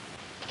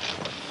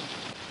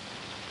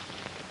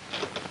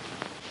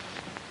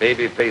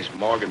 Babyface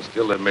Morgan's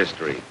still a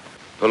mystery.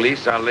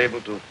 Police are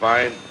able to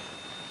find...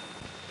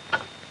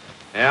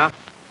 Yeah?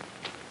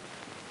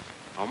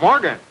 Oh,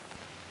 Morgan.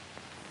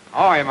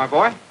 How are you, my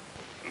boy?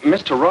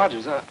 Mr.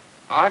 Rogers,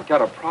 I've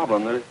got a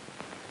problem.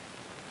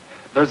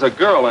 There's a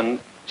girl, and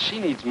she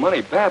needs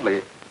money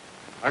badly.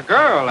 A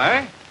girl,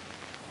 eh?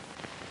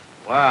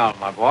 Well,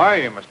 my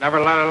boy, you must never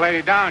let a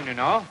lady down, you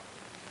know.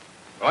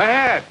 Go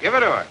ahead, give it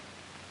to her.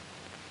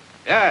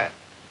 Yeah.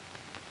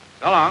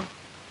 So long.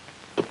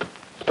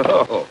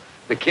 Oh,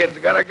 the kid's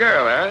got a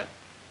girl, huh?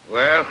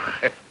 Well,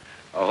 I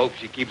hope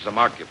she keeps him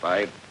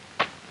occupied.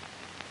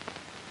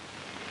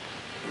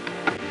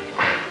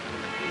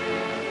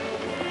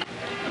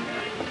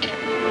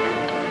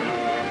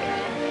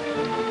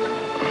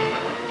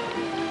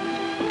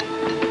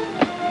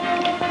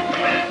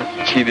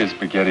 Gee, this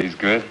spaghetti's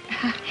good.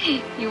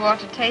 You ought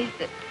to taste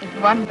it. It's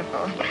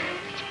wonderful.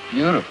 It's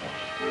beautiful.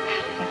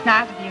 It's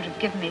nice of you to have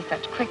given me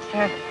such quick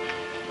service.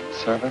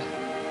 Service?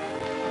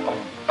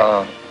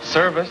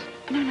 Service?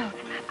 No.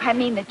 I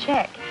mean the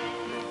check.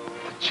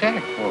 The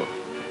check? Well,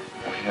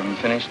 we haven't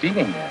finished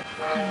eating yet.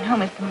 Oh,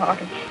 no, Mr.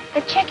 Morgan.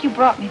 The check you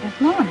brought me this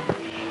morning.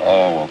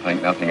 Oh, well,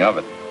 think nothing of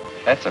it.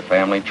 That's a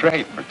family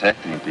trait,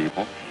 protecting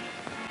people.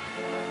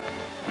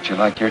 Would you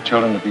like your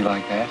children to be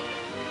like that?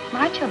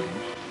 My children?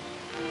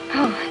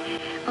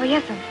 Oh,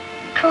 yes, of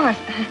course.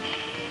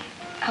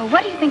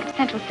 What do you think of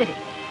Central City?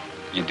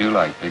 You do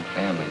like big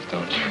families,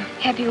 don't you?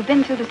 Have you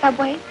been through the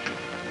subway?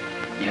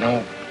 You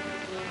know,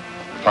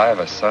 if I have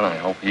a son, I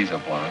hope he's a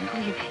blonde.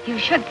 Oh, you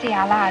should see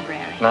our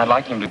library. And I'd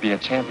like him to be a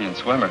champion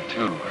swimmer,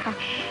 too.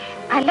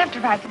 I love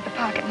to ride through the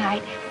park at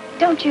night.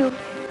 Don't you?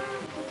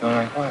 Don't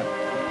I what?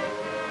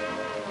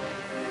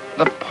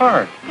 The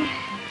park.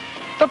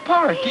 The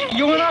park.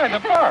 You and I, the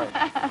park.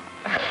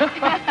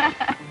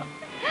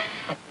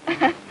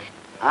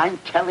 I'm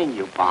telling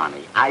you,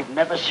 Barney, I've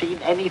never seen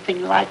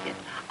anything like it.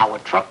 Our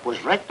truck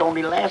was wrecked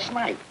only last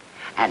night.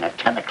 And at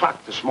 10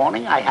 o'clock this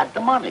morning, I had the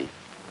money.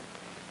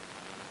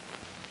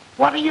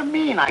 What do you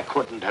mean I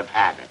couldn't have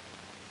had it?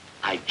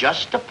 I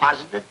just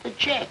deposited the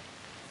check.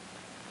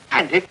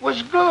 And it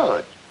was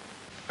good.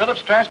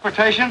 Phillips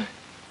Transportation,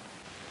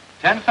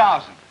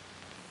 10,000.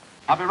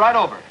 I'll be right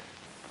over.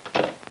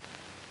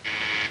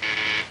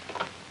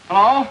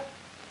 Hello?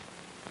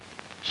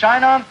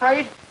 Shine On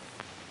Freight?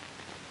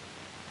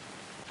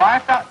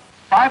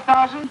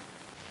 5,000?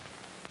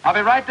 I'll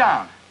be right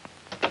down.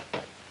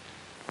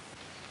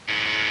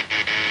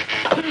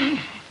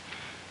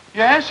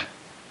 Yes?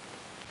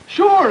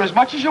 Sure, as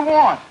much as you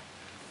want.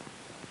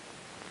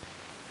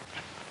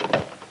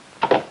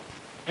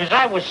 As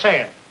I was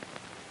saying,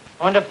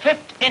 on the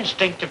 5th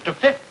instinct of the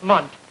 5th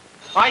month,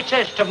 I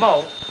says to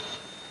Mo,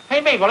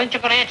 "Hey, Mabel, ain't you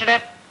going to answer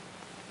that?"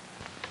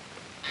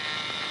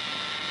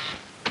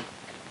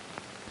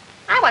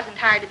 I wasn't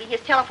hired to be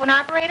his telephone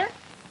operator.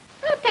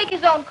 He'll take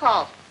his own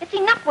calls. It's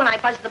enough when I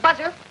buzz the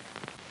buzzer.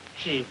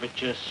 Gee,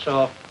 but you're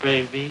soft,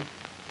 baby.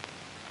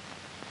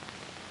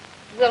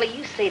 Willie,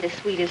 you say the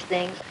sweetest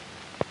things.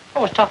 I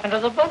was talking to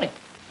the bunny.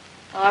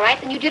 All right,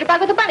 then you jitterbug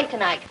with the bunny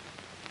tonight.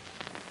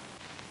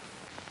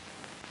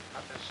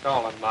 Nothing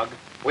stolen, Mug.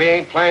 We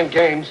ain't playing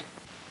games.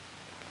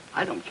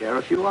 I don't care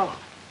if you are.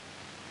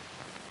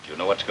 Do you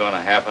know what's going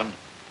to happen?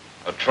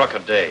 A truck a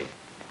day.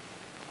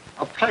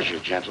 A pleasure,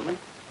 gentlemen.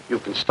 You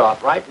can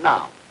start right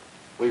now.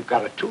 We've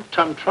got a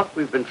 2-ton truck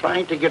we've been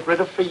trying to get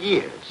rid of for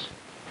years.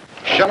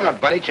 Shut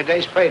up, buddy.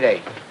 Today's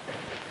payday.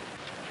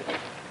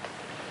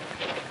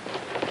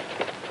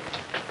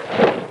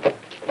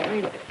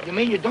 You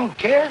mean you don't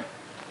care?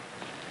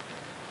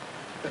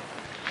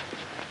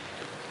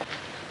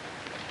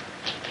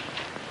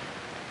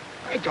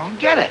 I don't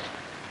get it.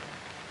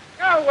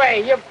 No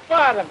way, you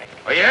bother me.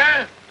 Oh,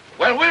 yeah?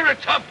 Well, we're a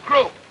tough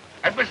group.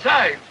 And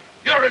besides,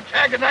 you're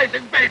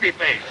antagonizing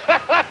Babyface.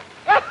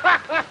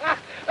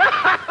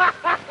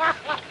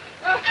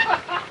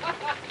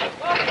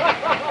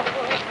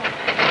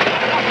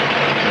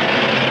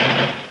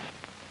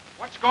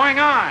 What's going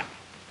on?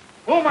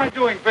 Who am I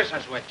doing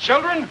business with?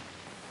 Children?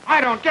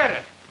 I don't get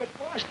it. But,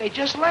 boss, they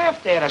just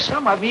laughed at us.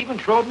 Some of them even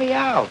throwed me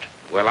out.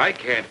 Well, I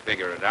can't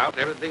figure it out.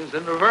 Everything's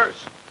in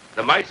reverse.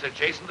 The mice are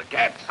chasing the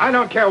cats. I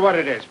don't care what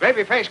it is.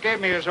 Babyface gave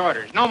me his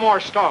orders. No more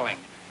stalling.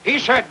 He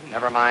said...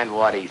 Never mind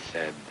what he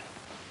said.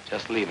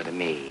 Just leave it to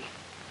me.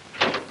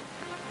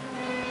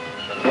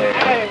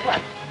 Hey,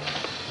 what?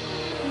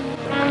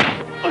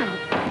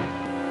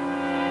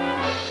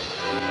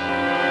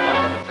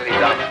 City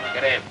doctor,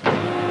 get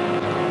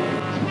in.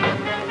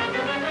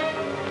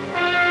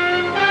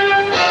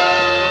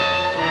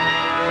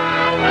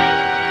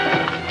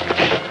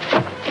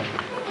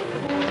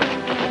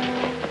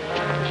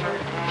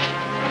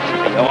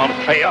 You won't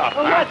pay off,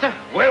 Oh, huh? what the...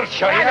 We'll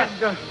show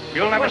you.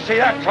 You'll never see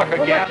that truck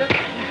again.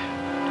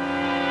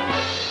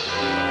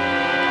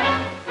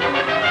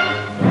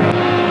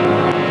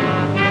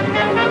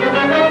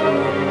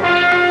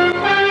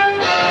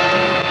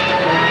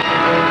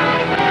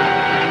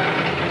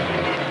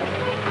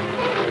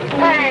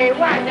 Hey,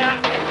 what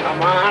now?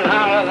 Come on,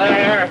 out of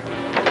there.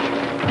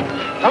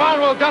 Come on,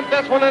 we'll dump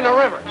this one in the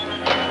river.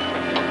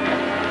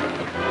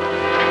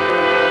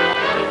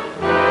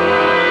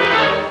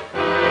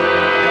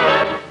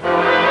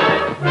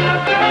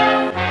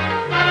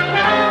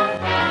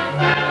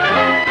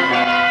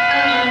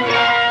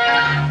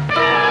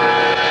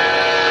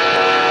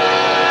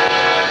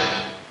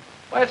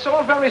 Well, it's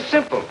all very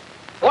simple.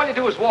 All you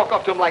do is walk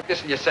up to him like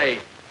this and you say,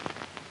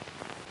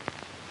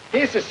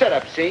 "Here's the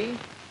setup, see?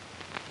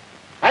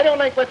 I don't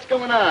like what's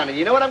going on, and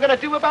you know what I'm going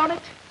to do about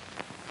it?"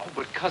 Oh,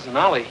 but Cousin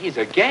Ollie, he's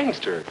a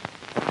gangster.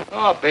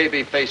 Oh,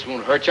 Babyface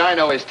won't hurt you. I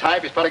know his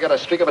type. He's probably got a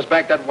streak up his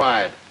back that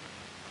wide.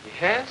 He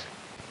has?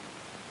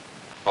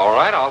 All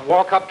right, I'll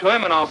walk up to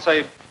him and I'll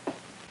say,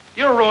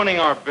 "You're ruining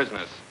our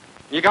business.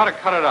 You got to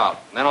cut it out."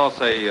 And then I'll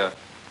say,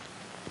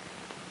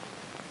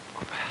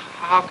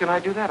 how can I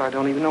do that? I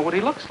don't even know what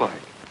he looks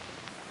like.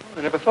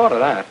 I never thought of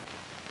that.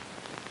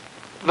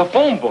 The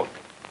phone book.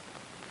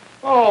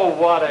 Oh,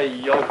 what a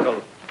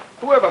yokel.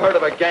 Who ever heard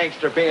of a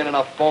gangster being in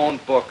a phone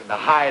book, the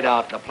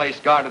hideout, the place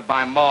guarded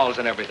by malls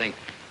and everything?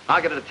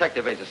 I'll get a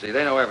detective agency.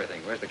 They know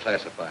everything. Where's the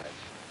classifieds?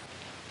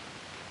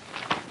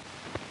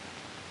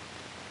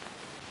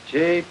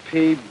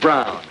 J.P.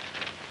 Brown.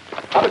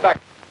 I'll be back.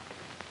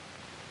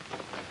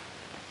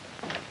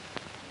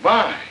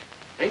 My,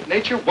 ain't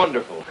nature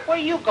wonderful? Where are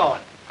you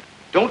going?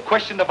 Don't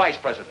question the vice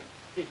president.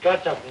 He's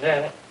got something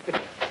there.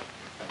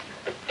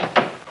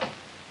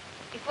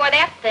 Before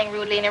that thing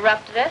rudely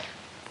interrupted us,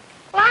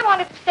 well, I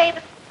wanted to say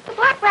that The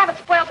black rabbit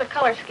spoiled the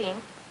color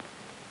scheme.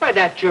 Why,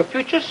 that's your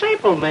future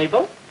sable,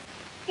 Mabel.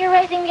 You're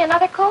raising me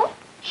another colt?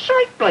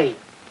 Certainly.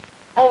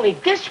 Only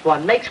this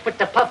one makes with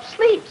the puff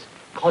sleeves,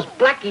 'cause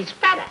Blackie's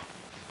fatter.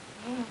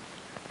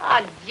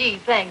 Ah, gee,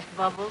 thanks,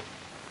 Bubbles.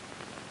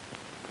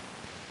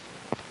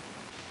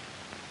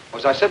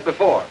 As I said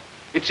before,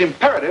 it's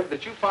imperative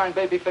that you find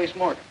Babyface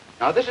Morgan.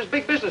 Now, this is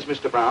big business,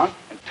 Mr. Brown,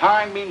 and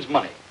time means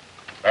money.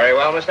 Very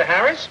well, Mr.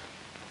 Harris.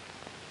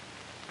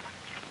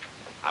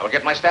 I will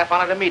get my staff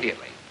on it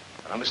immediately.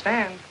 But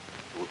understand,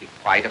 there will be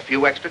quite a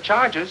few extra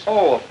charges.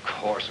 Oh, of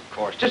course, of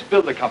course. Just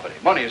build the company.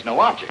 Money is no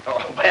object.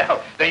 Oh,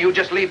 well, then you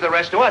just leave the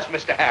rest to us,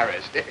 Mr.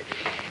 Harris.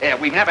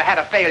 We've never had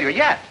a failure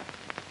yet.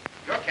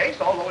 Your case,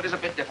 although it is a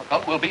bit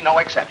difficult, will be no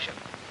exception.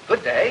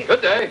 Good day.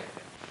 Good day.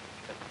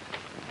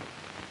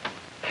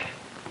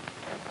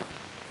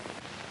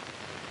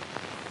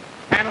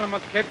 Handle them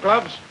with kid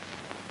gloves.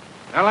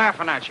 They're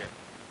laughing at you.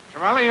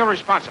 Torelli, you're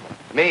responsible.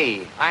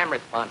 Me? I'm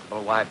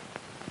responsible. Why?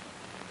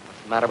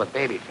 What's the matter with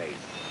Babyface?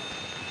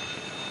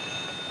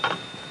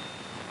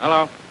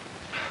 Hello.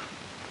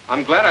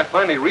 I'm glad I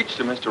finally reached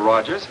you, Mr.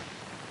 Rogers.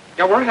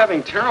 Yeah, we're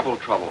having terrible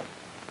trouble.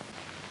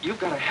 You've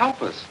got to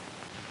help us.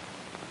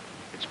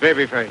 It's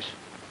Babyface.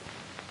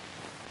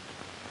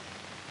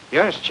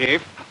 Yes,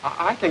 Chief.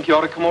 I think you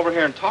ought to come over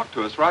here and talk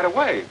to us right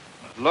away.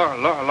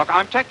 Look,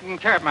 I'm taking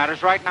care of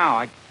matters right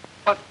now.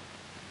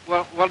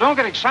 Well, don't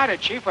get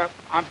excited, Chief.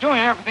 I'm doing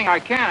everything I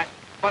can.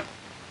 But,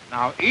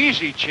 now,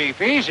 easy,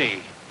 Chief,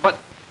 easy. But,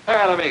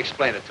 let me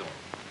explain it to him.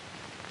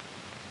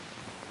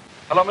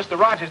 Hello, Mr.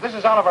 Rogers. This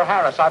is Oliver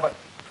Harris.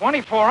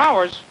 24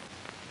 hours?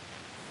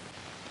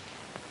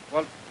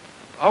 Well,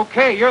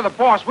 okay, you're the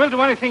boss. We'll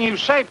do anything you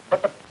say.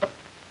 But.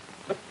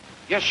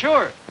 Yeah,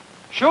 sure.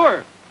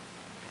 Sure.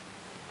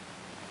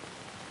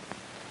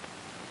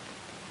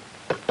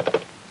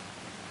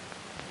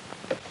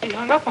 He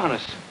hung up on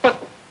us. But...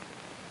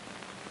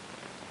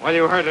 Well,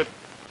 you heard it.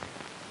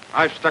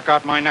 I've stuck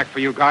out my neck for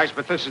you guys,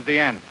 but this is the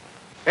end.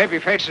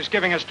 Babyface is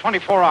giving us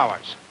 24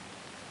 hours.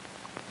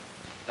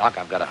 Doc,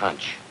 I've got a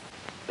hunch.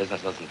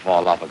 Business doesn't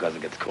fall off because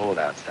it gets cold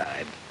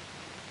outside.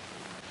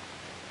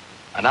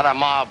 Another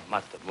mob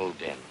must have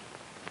moved in.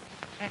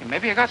 Hey,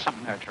 maybe you got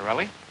something there,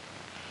 Torelli.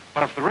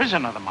 But if there is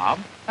another mob,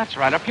 that's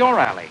right up your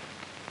alley.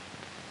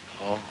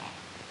 Oh.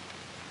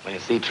 When you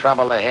see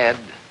trouble ahead,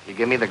 you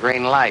give me the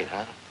green light,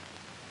 huh?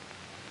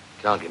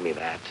 Don't give me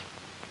that.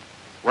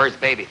 Where's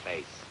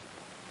Babyface?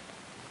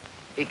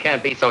 He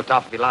can't be so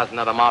tough if he allows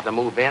another mob to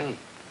move in.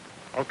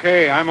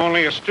 Okay, I'm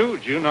only a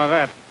stooge. You know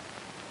that.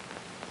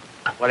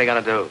 What are you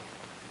gonna do?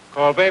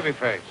 Call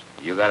Babyface.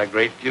 You got a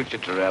great future,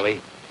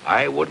 Torelli.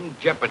 I wouldn't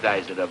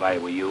jeopardize it if I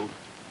were you.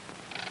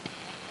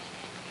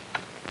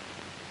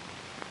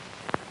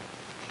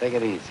 Take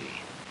it easy.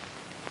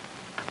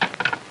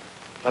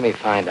 Let me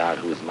find out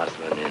who's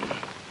muscling in.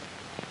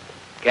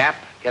 Gap,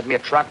 get me a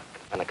truck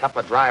and a couple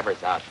of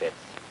driver's outfits.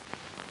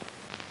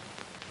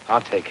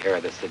 I'll take care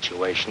of the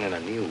situation in a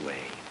new way.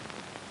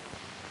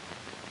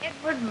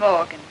 Edward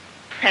Morgan,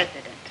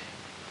 president.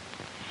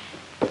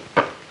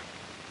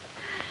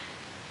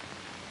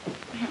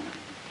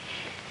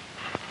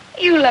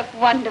 You look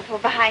wonderful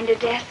behind a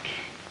desk.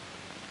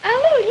 A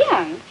little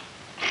young,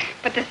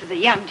 but this is a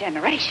young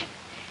generation.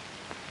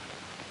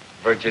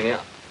 Virginia,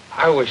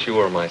 I wish you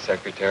were my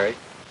secretary.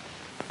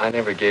 I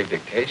never gave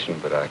dictation,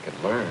 but I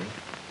could learn.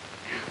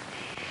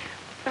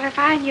 Well, if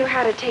I knew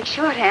how to take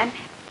shorthand,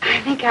 I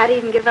think I'd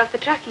even give up the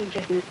trucking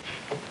business.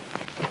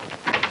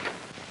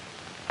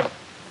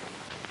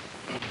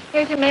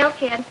 Here's your mail,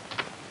 kid.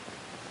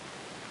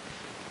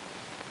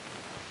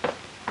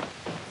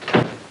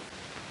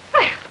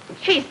 Well,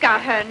 she's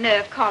got her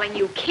nerve calling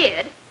you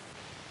kid.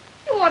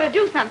 You ought to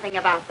do something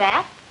about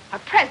that. A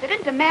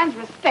president demands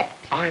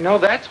respect. I know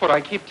that's what I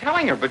keep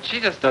telling her, but she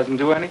just doesn't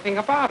do anything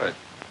about it.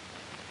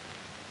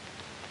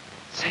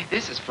 Say,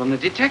 this is from the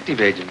detective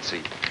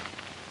agency.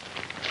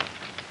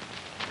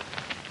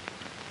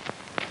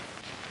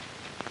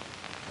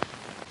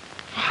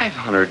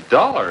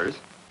 $500?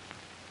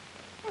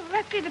 Well,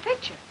 let's see the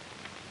picture.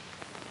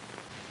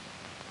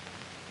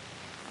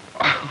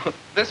 Oh,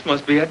 this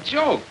must be a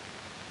joke.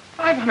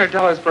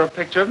 $500 for a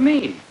picture of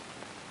me.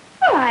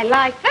 Well, I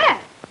like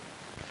that.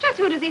 Just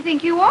who does he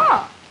think you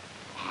are?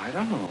 I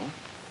don't know.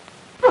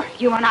 Well,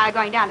 you and I are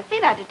going down to see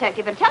that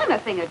detective and tell him a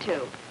thing or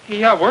two.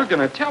 Yeah, we're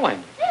going to tell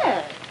him.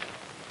 Yes.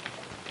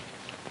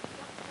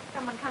 If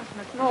someone comes from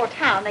a small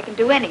town, they can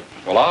do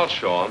anything. Well, I'll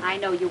show him. I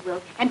know you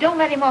will. And don't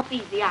let him off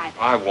easy either.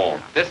 I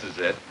won't. This is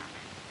it.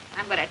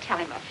 I'm going to tell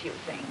him a few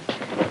things.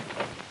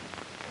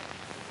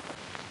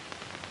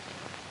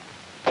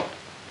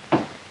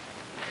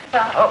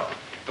 Oh.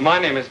 My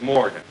name is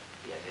Morgan.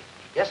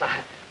 Yes,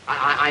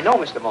 I know,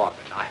 Mr. Morgan.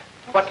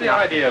 What's the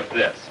idea of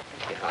this?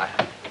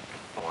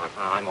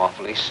 I'm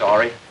awfully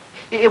sorry.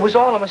 It was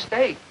all a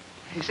mistake.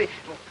 You see,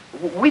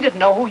 we didn't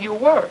know who you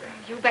were.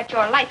 You bet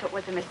your life it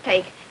was a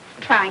mistake,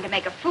 trying to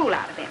make a fool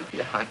out of him.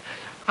 Yeah,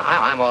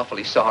 I'm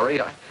awfully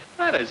sorry.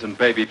 That isn't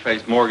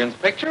Babyface Morgan's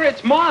picture.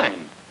 It's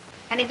mine.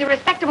 And he's a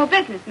respectable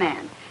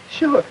businessman.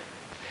 Sure.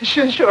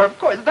 Sure, of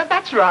course.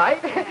 That's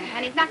right.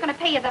 And he's not going to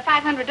pay you the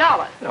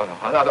 $500. No,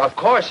 of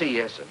course he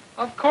isn't.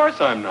 Of course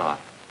I'm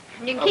not.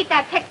 And you can keep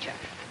that picture.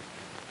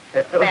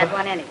 Bad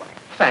one anyway.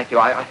 Thank you.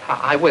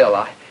 I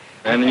will.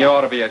 And you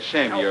ought to be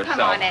ashamed of Oh, yourself,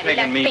 come on, Eddie.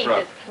 taking Let's me paint for a...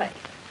 this place.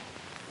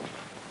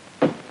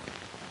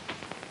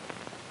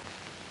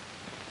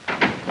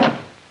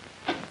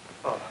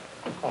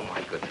 Oh,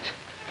 my goodness.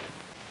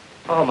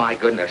 Oh, my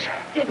goodness.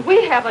 Did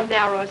we have a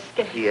narrow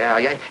escape?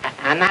 Yeah.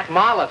 And that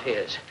mall of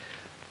his.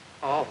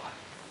 Oh.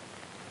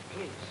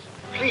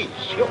 Please,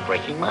 you're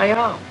breaking my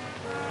arm.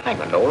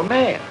 I'm an old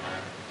man.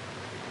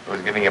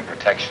 Who's giving you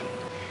protection?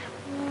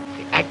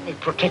 The Acme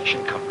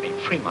Protection Company,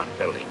 Fremont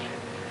Building.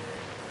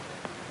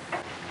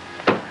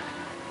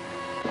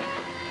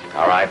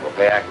 All right, we'll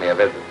pay Acme a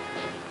visit.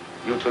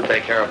 You two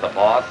take care of the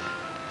boss.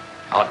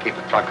 I'll keep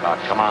the truck hot.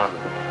 Come on.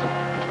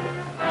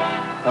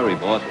 Hurry,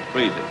 boss. We're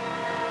freezing.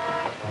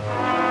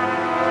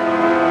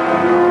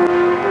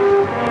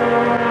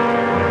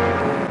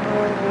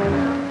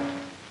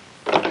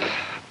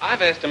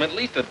 I've asked them at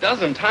least a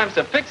dozen times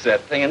to fix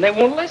that thing, and they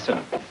won't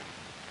listen.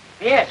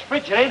 Yes,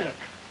 frigid, ain't it?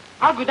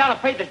 I'll go down and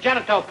pay the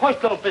janitor a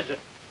postal visit.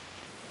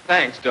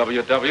 Thanks,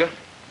 W.W.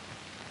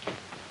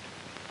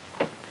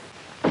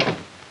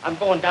 I'm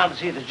going down to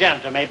see the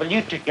janitor, Mabel.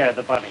 You take care of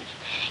the bunnies.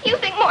 You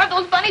think more of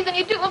those bunnies than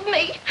you do of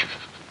me.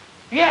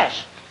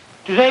 Yes.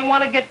 Do they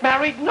want to get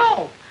married?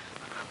 No.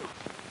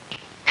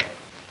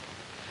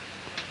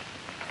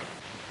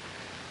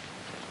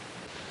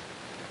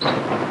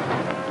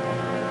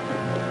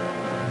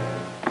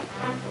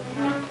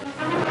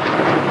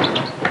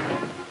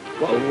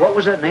 What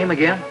was that name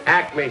again?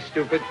 Acme,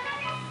 stupid.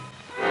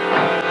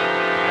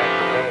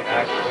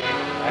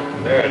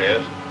 Acme. There it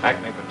is.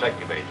 Acme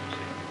Protective Agency.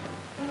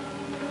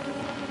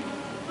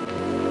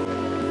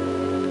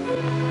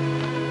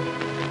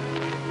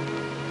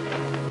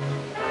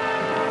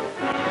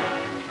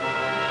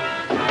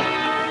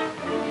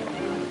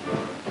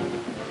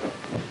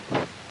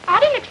 I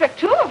didn't expect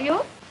two of you.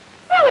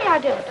 Really, I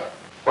didn't.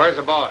 Where's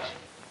the boss?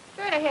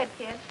 Straight ahead,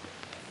 kid.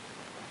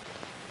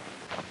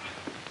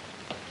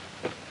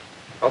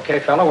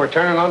 Okay, fella, we're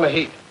turning on the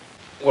heat.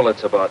 Well,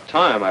 it's about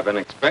time. I've been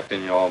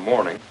expecting you all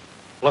morning.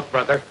 Look,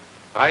 brother,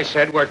 I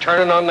said we're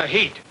turning on the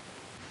heat.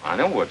 I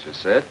know what you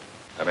said.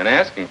 I've been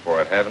asking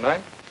for it, haven't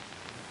I?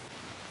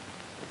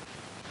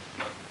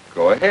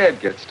 Go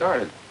ahead, get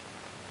started.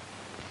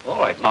 All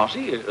right,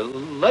 Mousy,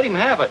 let him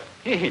have it.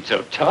 He ain't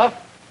so tough.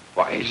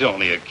 Why, he's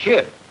only a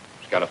kid.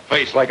 He's got a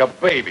face like a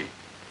baby.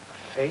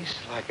 A face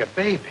like a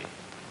baby.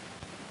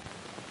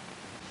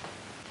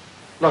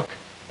 Look.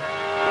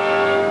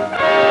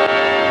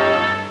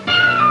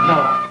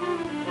 No.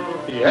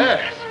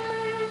 Yes.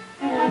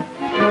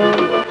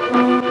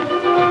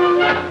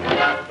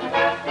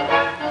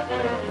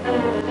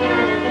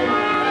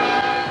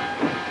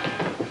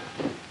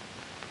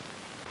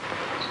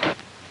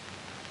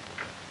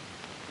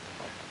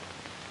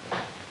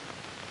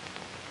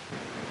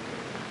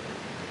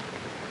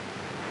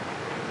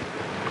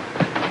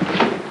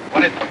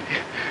 What is...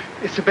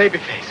 It's a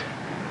Babyface.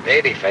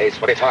 Babyface?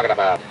 What are you talking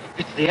about?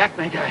 It's the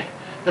Acme guy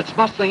that's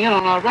bustling in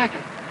on our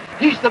racket.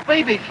 He's the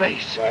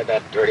Babyface. Why,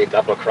 that dirty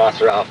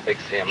double-crosser, I'll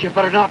fix him. You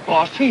better not,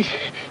 boss. He's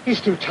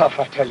too tough,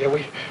 I tell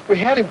you. We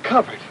had him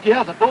covered.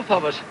 Yeah, the both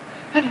of us.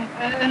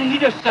 And he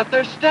just sat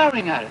there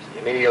staring at us.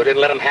 You mean you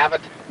didn't let him have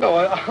it? No,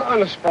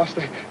 honest, boss,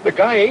 the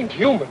guy ain't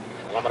human.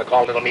 Well, I'm gonna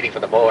call a little meeting for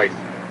the boys.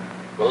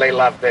 Will they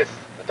love this?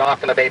 The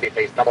doc and the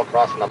Babyface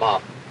double-crossing them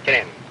off.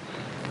 Get in.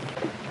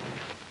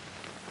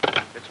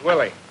 It's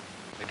Willie.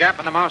 The Gap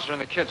and the Mouse are in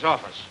the kid's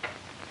office.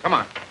 Come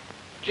on.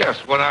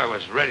 Just when I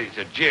was ready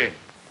to jig.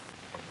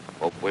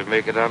 Hope we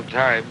make it on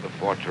time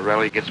before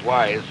Torelli gets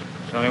wise.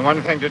 There's only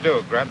one thing to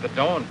do. Grab the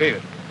dough and beat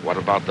it. What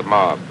about the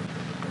mob?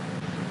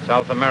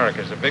 South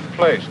America's a big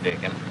place,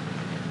 Deacon.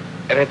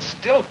 And it's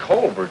still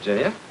cold,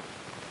 Virginia.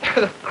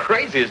 They're the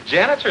craziest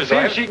janitors. See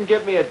if she can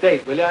give me a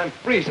date, will you? I'm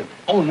freezing.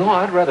 Oh, no,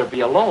 I'd rather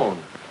be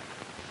alone.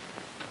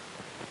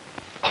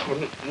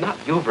 Oh, not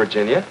you,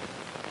 Virginia.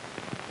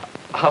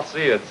 I'll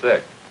see you at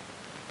 6.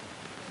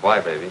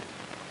 Bye, baby.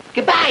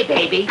 Goodbye,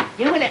 baby.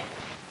 You and it.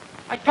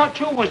 I thought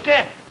you was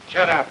dead.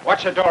 Shut up.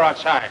 Watch the door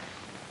outside.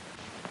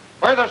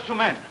 Where are those two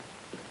men?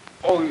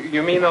 Oh,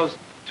 you mean those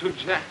two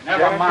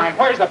Never mind.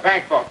 Where's the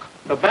bank book?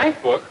 The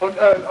bank book?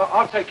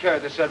 I'll take care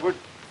of this, Edward.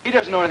 He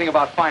doesn't know anything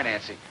about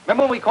financing.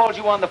 Remember when we called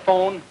you on the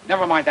phone?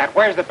 Never mind that.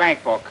 Where's the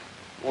bank book?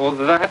 Well,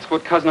 that's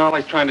what Cousin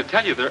Ollie's trying to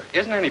tell you. There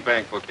isn't any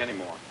bank book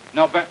anymore.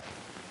 No, but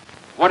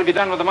what have you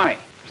done with the money?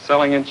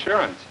 Selling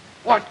insurance.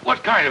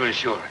 What kind of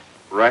insurance?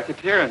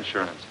 Racketeer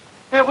insurance.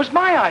 It was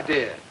my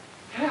idea.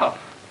 Hell.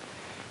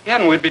 Yeah,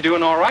 and we'd be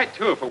doing all right,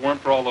 too, if it weren't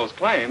for all those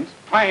claims.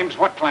 Claims?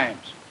 What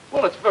claims?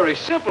 Well, it's very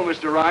simple,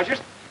 Mr. Rogers.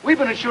 We've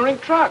been insuring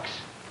trucks.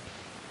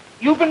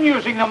 You've been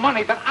using the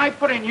money that I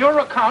put in your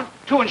account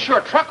to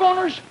insure truck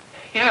owners?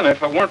 Yeah, and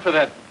if it weren't for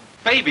that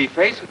baby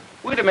face,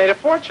 we'd have made a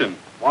fortune.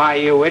 Why,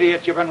 you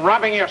idiot, you've been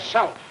robbing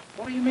yourself.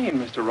 What do you mean,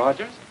 Mr.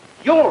 Rogers?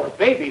 You're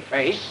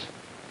Babyface.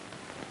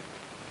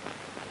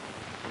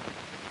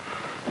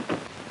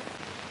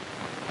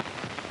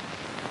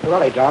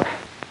 Well, Doc,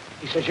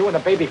 He says you and the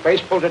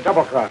Babyface pulled a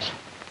double cross.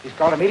 He's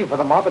called a meeting for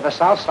the mob at the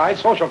South Side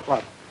Social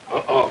Club.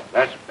 Uh-oh,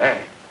 that's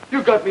bad.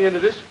 You got me into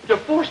this. You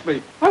forced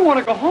me. I want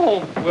to go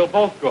home. We'll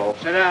both go.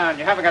 Sit down.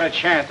 You haven't got a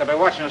chance. They'll be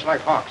watching us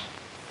like hawks.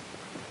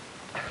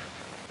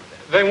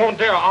 They won't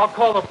dare. I'll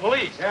call the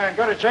police. Yeah, and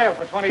go to jail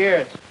for 20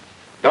 years.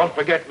 Don't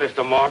forget,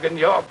 Mr. Morgan,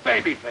 you're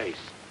Babyface.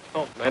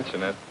 Don't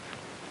mention it.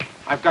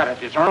 I've got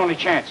it. It's our only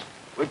chance.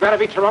 We've got to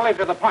beat Torelli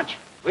to the punch.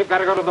 We've got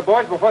to go to the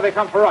boys before they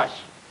come for us.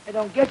 I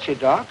don't get you,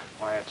 Doc.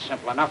 Why, it's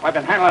simple enough. I've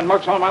been handling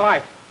mugs all my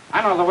life.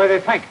 I know the way they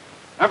think.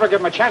 Never give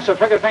them a chance to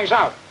figure things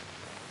out.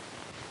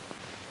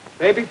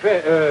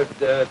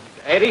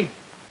 Eddie,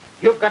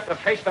 you've got to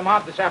face the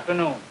mob this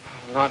afternoon.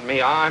 Not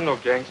me. I'm no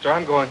gangster.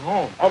 I'm going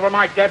home. Over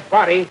my dead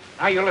body.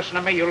 Now you listen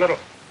to me, you little...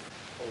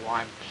 Oh,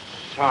 I'm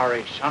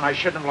sorry, son. I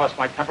shouldn't have lost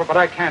my temper, but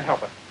I can't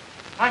help it.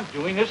 I'm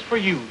doing this for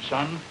you,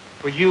 son.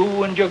 For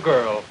you and your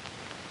girl.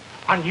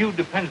 On you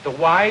depends the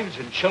wives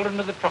and children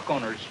of the truck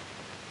owners.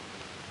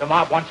 The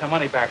mob wants their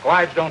money back.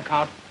 Lives don't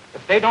count.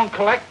 If they don't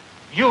collect,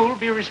 you'll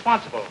be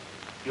responsible.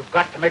 You've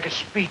got to make a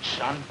speech,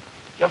 son.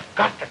 You've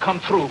got to come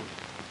through.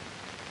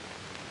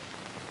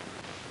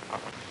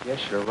 Yes,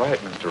 you're right,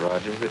 Mr.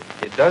 Rogers.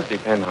 It does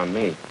depend on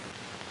me.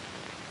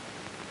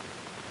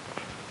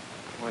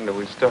 When do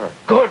we start?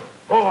 Good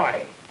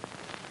boy.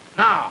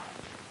 Now.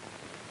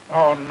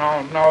 Oh,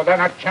 no. They're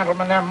not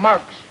gentlemen. They're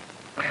mugs.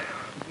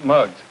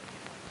 Mugs.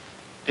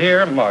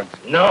 Dear mugs.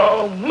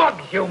 No,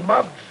 mugs, you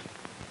mugs.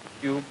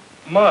 You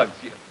mugs.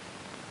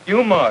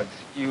 You mugs.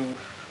 You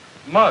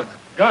mugs.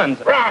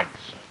 Guns. Rods.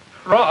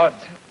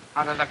 Rods.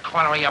 Out of the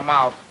corner of your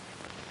mouth.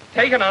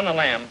 Take it on the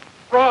lam.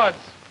 Rods.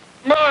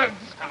 Mugs.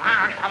 Come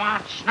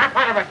on. Snap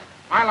out of it.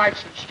 My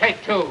life's at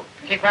stake, too.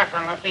 Keep after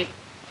him, Lefty.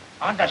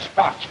 On the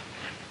spot.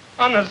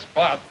 On the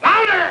spot.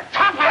 Louder!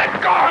 Top it!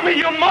 Let go of me,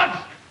 you mugs!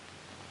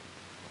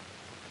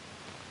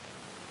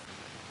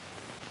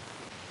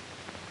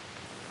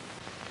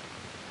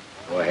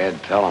 Go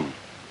ahead, tell them.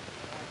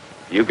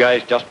 You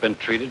guys just been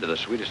treated to the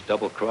sweetest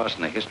double cross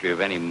in the history of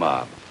any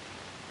mob.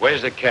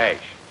 Where's the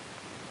cash?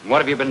 And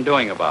what have you been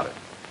doing about it?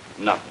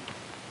 Nothing.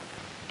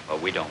 Well,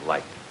 we don't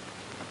like it.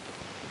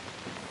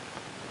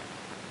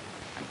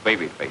 And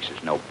Babyface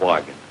is no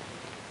bargain.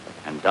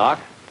 And Doc?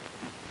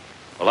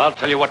 Well, I'll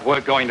tell you what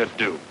we're going to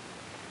do.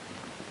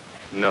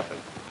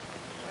 Nothing.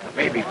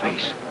 The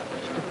Babyface.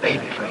 The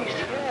Babyface.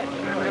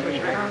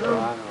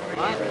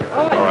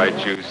 All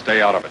right, you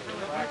stay out of it.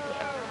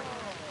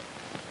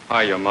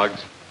 Hi, you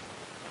mugs.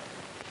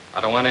 I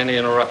don't want any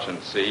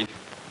interruptions, see?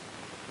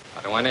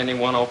 I don't want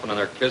anyone opening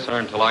their kisser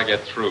until I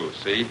get through,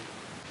 see?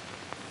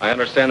 I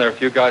understand there are a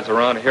few guys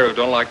around here who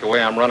don't like the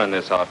way I'm running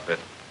this outfit.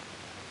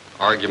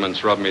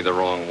 Arguments rub me the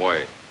wrong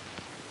way.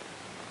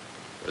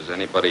 If there's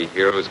anybody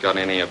here who's got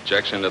any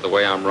objection to the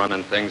way I'm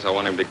running things, I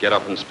want him to get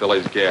up and spill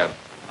his gab.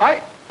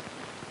 I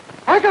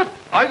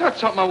got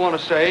something I want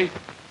to say. You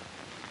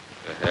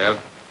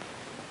have?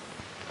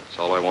 That's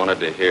all I wanted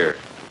to hear.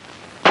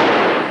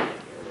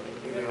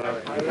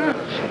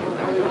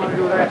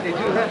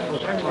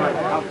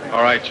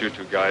 All right, you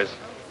two guys.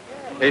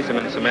 Case him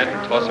in cement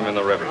and toss him in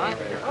the river.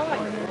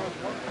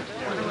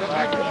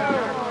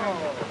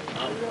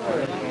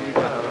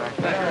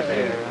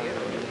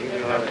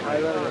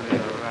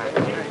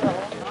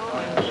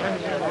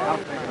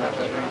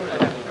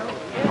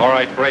 All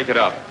right, break it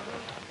up.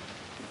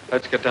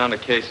 Let's get down to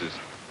cases.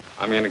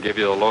 I'm going to give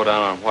you the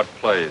lowdown on what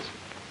plays.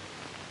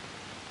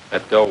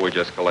 That dough we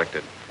just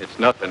collected. It's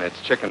nothing.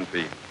 It's chicken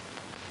feed.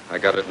 I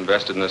got it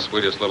invested in the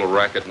sweetest little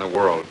racket in the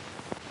world.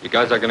 You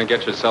guys are going to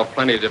get yourself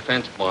plenty of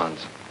defense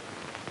bonds.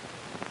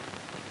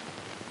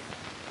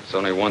 There's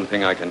only one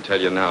thing I can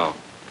tell you now.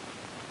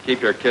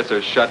 Keep your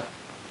kissers shut,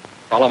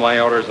 follow my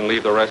orders, and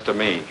leave the rest to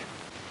me.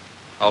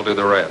 I'll do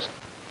the rest.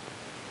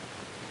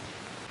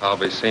 I'll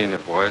be seeing you,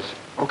 boys.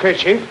 Okay,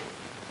 Chief.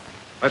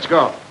 Let's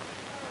go.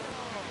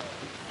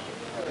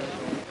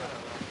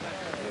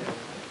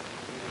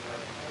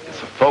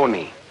 It's a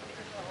phony.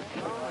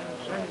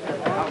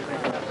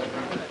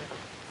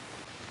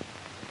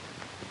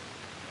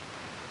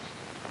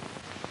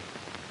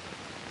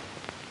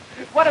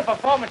 What a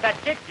performance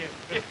that kicked you.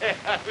 Yeah,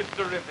 that was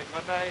terrific,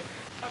 wasn't I?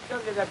 I'm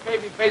telling you, that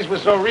Babyface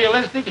was so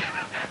realistic,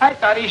 I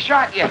thought he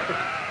shot you.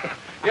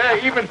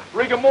 Yeah, even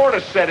rigor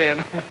mortis set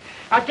in.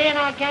 Again,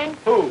 gang?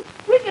 Who?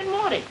 Rick and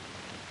Morty.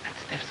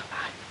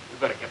 We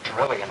better get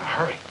Torelli in a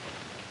hurry.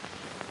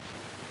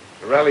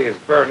 Torelli is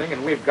burning,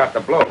 and we've got the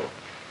blow.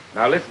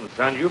 Now listen,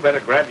 son, you better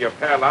grab your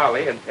pal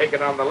Ollie and take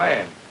it on the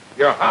land.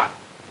 You're hot.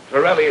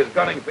 Torelli is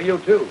gunning for you,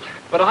 too.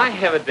 But I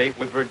have a date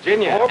with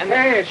Virginia.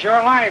 Okay, it's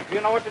your life. You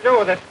know what to do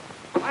with it.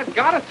 I've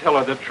got to tell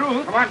her the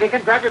truth. Come on,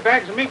 Deacon, grab your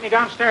bags and meet me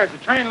downstairs. The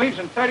train leaves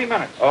in 30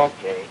 minutes.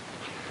 Okay.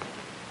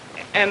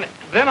 And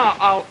then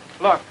I'll...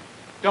 Look,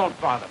 don't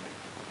bother me.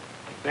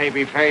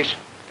 Babyface.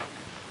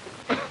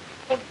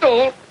 Oh,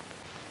 don't.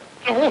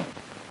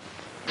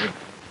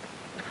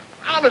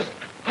 Honest,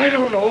 I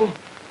don't know.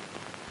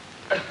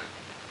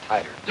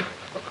 Tighter.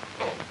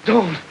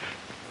 Don't.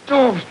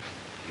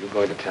 You're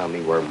going to tell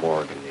me where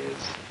Morgan is.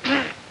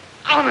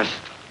 Honest,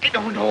 I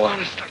don't know.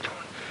 Honest, I don't.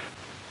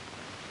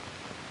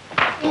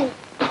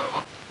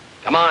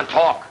 Come on,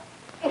 talk.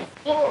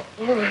 All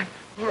right,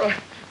 all right.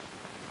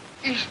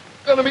 He's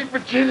gonna meet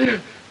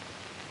Virginia.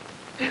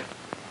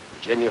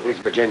 Virginia? Who's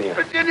Virginia?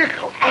 Virginia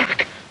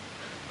Clark.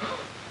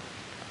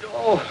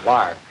 Oh.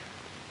 Clark.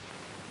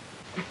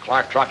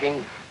 Clark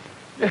Trucking?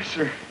 Yes,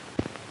 sir.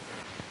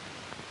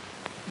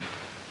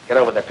 Get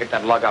over there, pick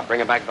that lug up, bring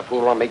it back to the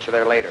pool room, meet you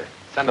there later.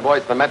 Send the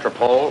boys to the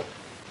Metropole.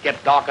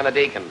 Get Doc and the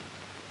Deacon.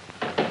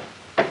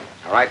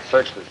 All right,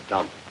 search this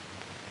dump.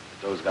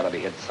 The dough's got to be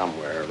hid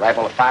somewhere.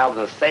 Rifle filed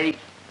in the safe.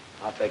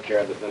 I'll take care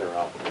of this inner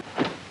office.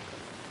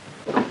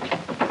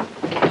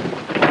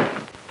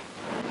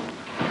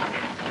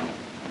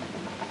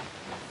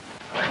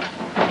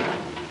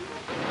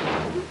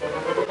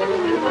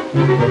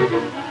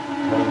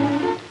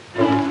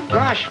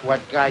 Gosh,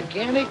 what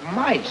gigantic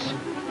mice.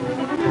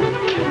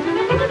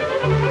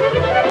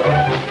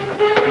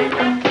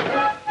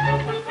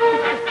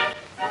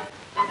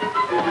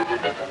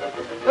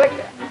 Look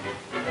at.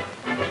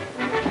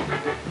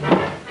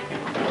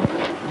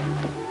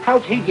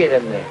 How'd he get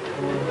in there?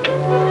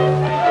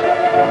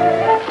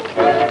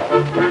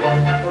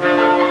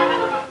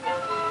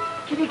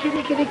 Kitty,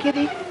 kitty, kitty,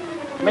 kitty.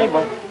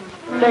 Mabel,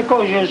 there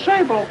goes your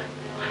sable.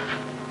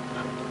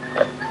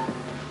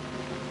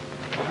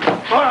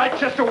 All right,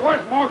 sister,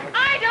 where's Morgan?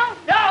 I don't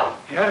know.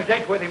 You had a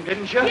date with him,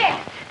 didn't you?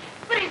 Yes,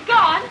 but he's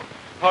gone.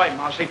 All right,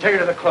 Mousy, take her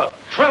to the club.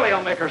 Trilly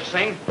will make her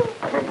sing.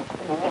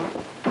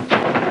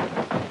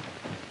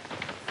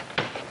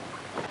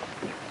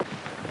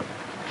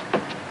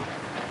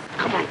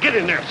 Come on, get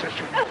in there,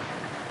 sister.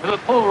 To the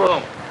pool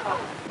room.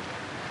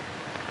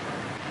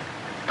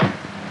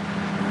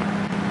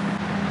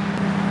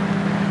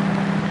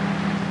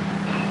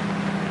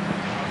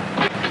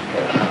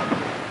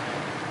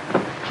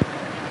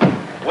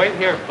 Wait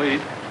here,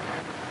 please.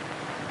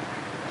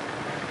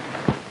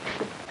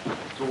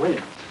 So wait.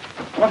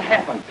 What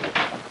happened?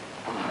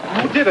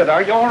 Who did it?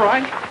 Are you all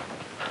right?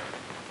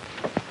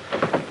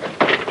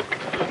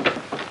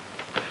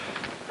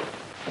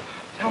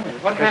 Tell me,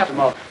 what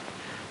happened?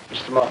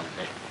 Mr. Morgan,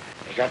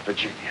 they got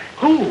Virginia.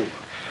 Who?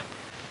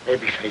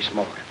 Babyface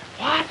Morgan.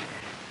 What?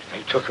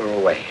 They took her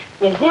away.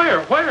 Well,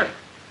 where? Where?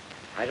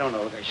 I don't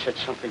know. They said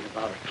something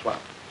about a club.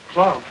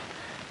 Club.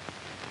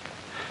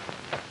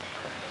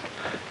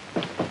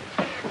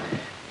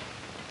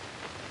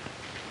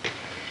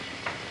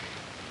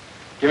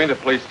 Give me the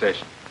police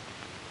station.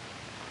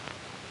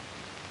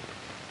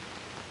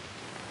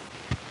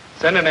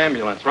 Send an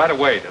ambulance right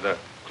away to the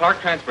Clark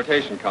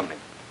Transportation Company.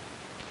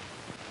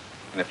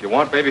 And if you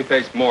want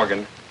Babyface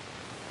Morgan,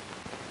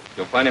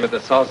 you'll find him at the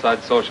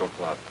Southside Social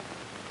Club.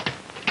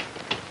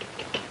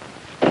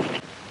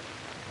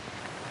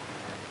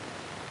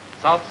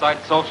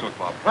 Southside Social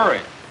Club. Hurry.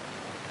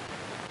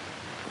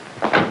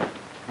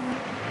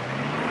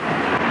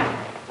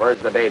 Where's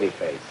the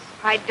Babyface?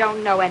 I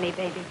don't know any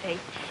Babyface.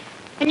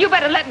 And you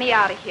better let me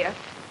out of here.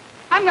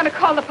 I'm going to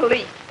call the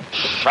police.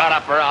 Shut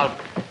up or I'll...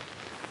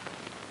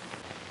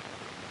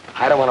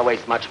 I don't want to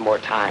waste much more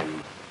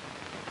time.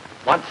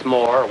 Once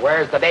more,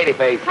 where's the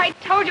Babyface? I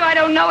told you I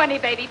don't know any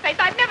Babyface.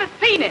 I've never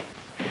seen it.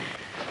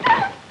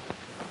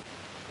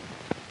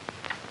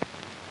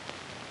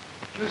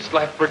 You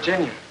slapped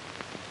Virginia.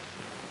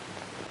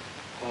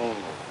 Oh.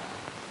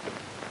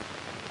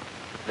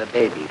 The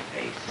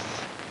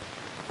Babyface.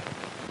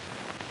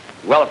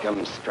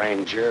 Welcome,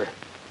 stranger.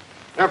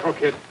 Careful,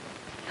 kid.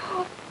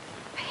 Oh,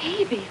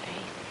 Babyface.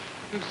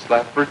 You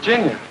slapped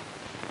Virginia.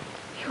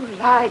 You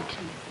lied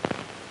to me.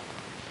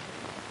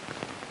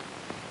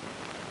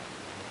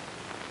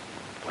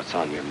 What's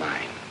on your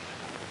mind?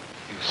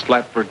 You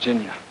slapped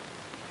Virginia.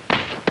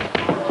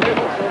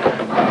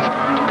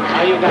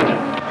 How you got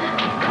it?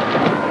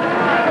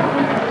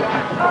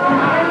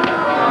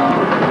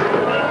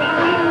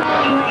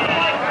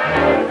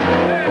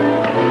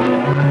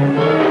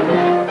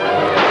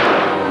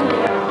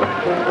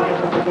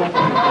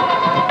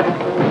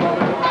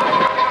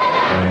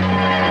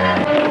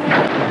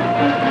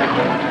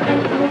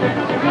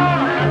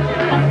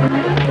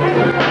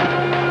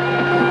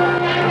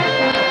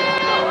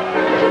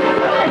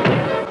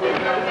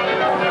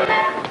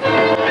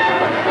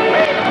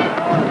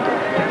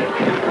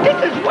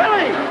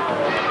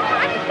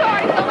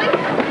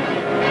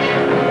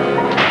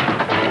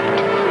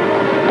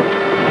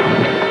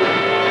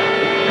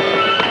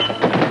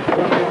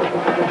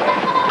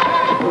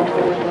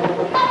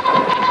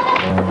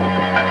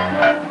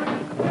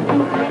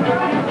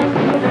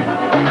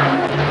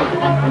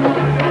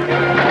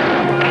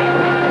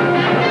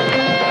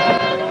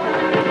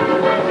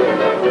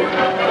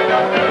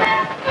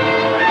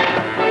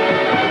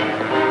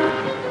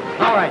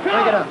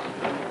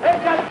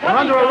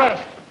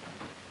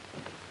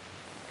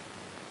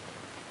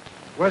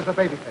 Where's the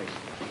Babyface?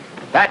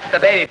 That's the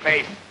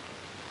Babyface.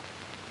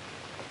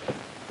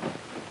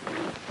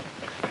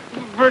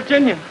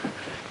 Virginia.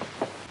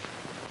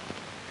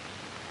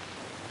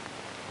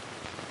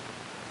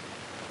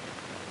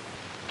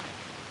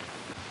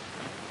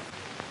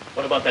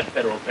 What about that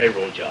federal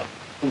payroll job?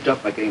 Who's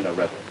up by getting the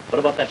rebel? What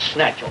about that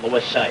snatch on the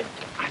west side?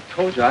 I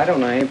told you I don't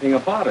know anything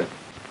about it.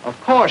 Of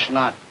course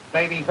not,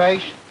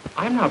 Babyface.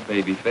 I'm not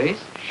Babyface.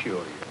 Sure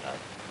you're not.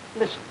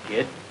 Listen,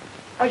 kid.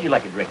 How'd you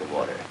like a drink of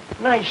water?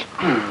 Nice,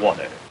 cool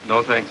water.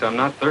 No, thanks. I'm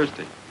not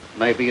thirsty.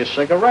 Maybe a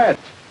cigarette.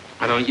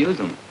 I don't use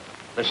them.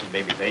 Listen,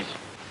 Babyface.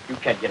 You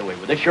can't get away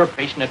with this. You're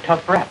facing a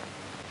tough rap.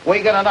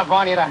 We got enough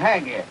on you to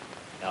hang you.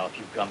 Now, if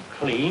you come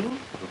clean,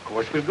 of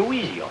course we'll go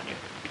easy on you.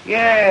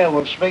 Yeah,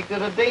 we'll speak to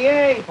the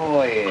DA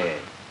for you.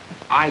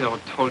 I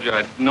don't told you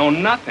I know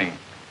nothing.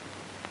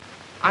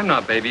 I'm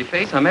not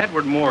Babyface. I'm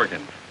Edward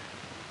Morgan.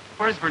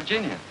 Where's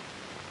Virginia?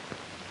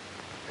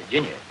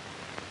 Virginia?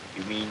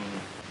 You mean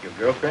your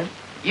girlfriend?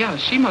 Yeah,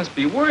 she must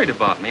be worried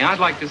about me. I'd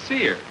like to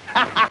see her.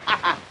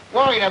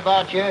 Worried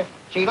about you.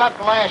 She left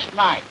last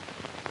night.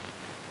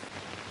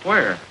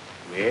 Where?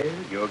 Well,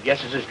 your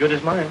guess is as good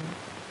as mine.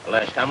 The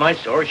last time I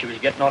saw her, she was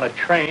getting on a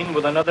train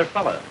with another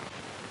fella.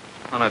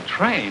 On a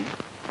train?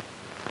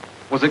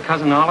 Was it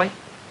Cousin Ollie?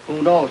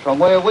 Who knows? From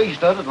where we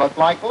stood, it looked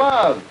like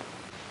love.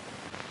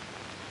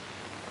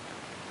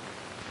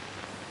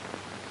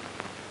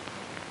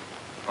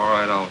 All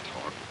right, I'll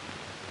talk.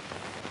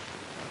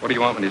 What do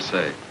you want me to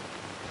say?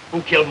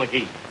 Who killed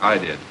McGee? I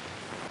did.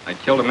 I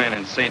killed a man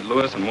in St.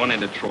 Louis and one in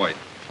Detroit.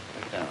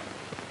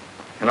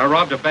 And I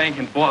robbed a bank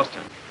in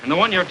Boston. And the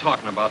one you're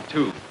talking about,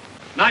 too.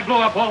 And I blew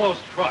up all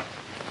those trucks.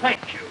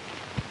 Thank you.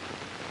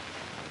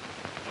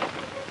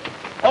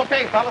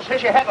 Okay, fellas,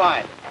 here's your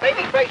headline.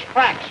 Babyface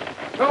cracks.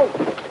 Go.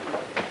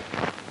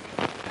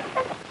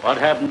 What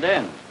happened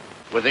then?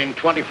 Within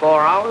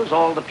 24 hours,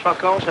 all the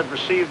truck owners had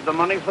received the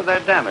money for their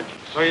damages.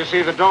 So you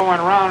see, the dough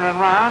went round and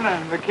round,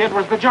 and the kid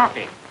was the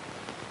jockey.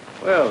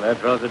 Well, that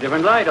throws a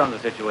different light on the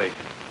situation.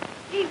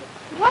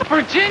 What?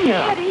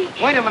 Virginia! Eddie.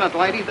 Wait a minute,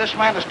 lady. This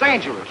man is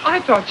dangerous. I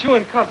thought you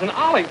and Cousin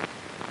Ollie...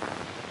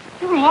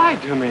 You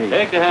lied to me.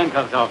 Take the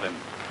handcuffs off him.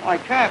 I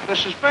can't.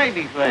 This is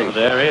Babyface. Oh,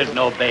 there is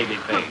no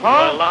Babyface. Huh?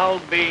 Well, I'll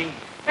be...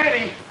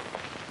 Eddie,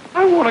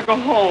 I want to go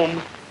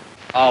home.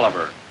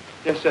 Oliver.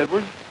 Yes,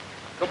 Edward?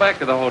 Go back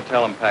to the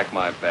hotel and pack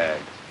my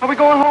bags. Are we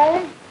going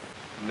home?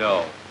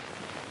 No.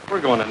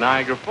 We're going to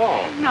Niagara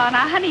Falls. No, on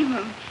our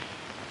honeymoon.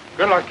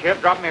 Good luck,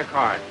 kid. Drop me a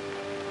card.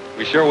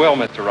 We sure will,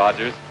 Mr.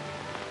 Rogers.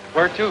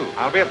 Where to?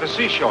 I'll be at the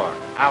seashore,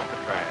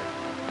 Alcatraz.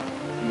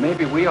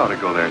 Maybe we ought to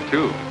go there,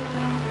 too.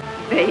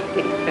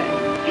 Babyface.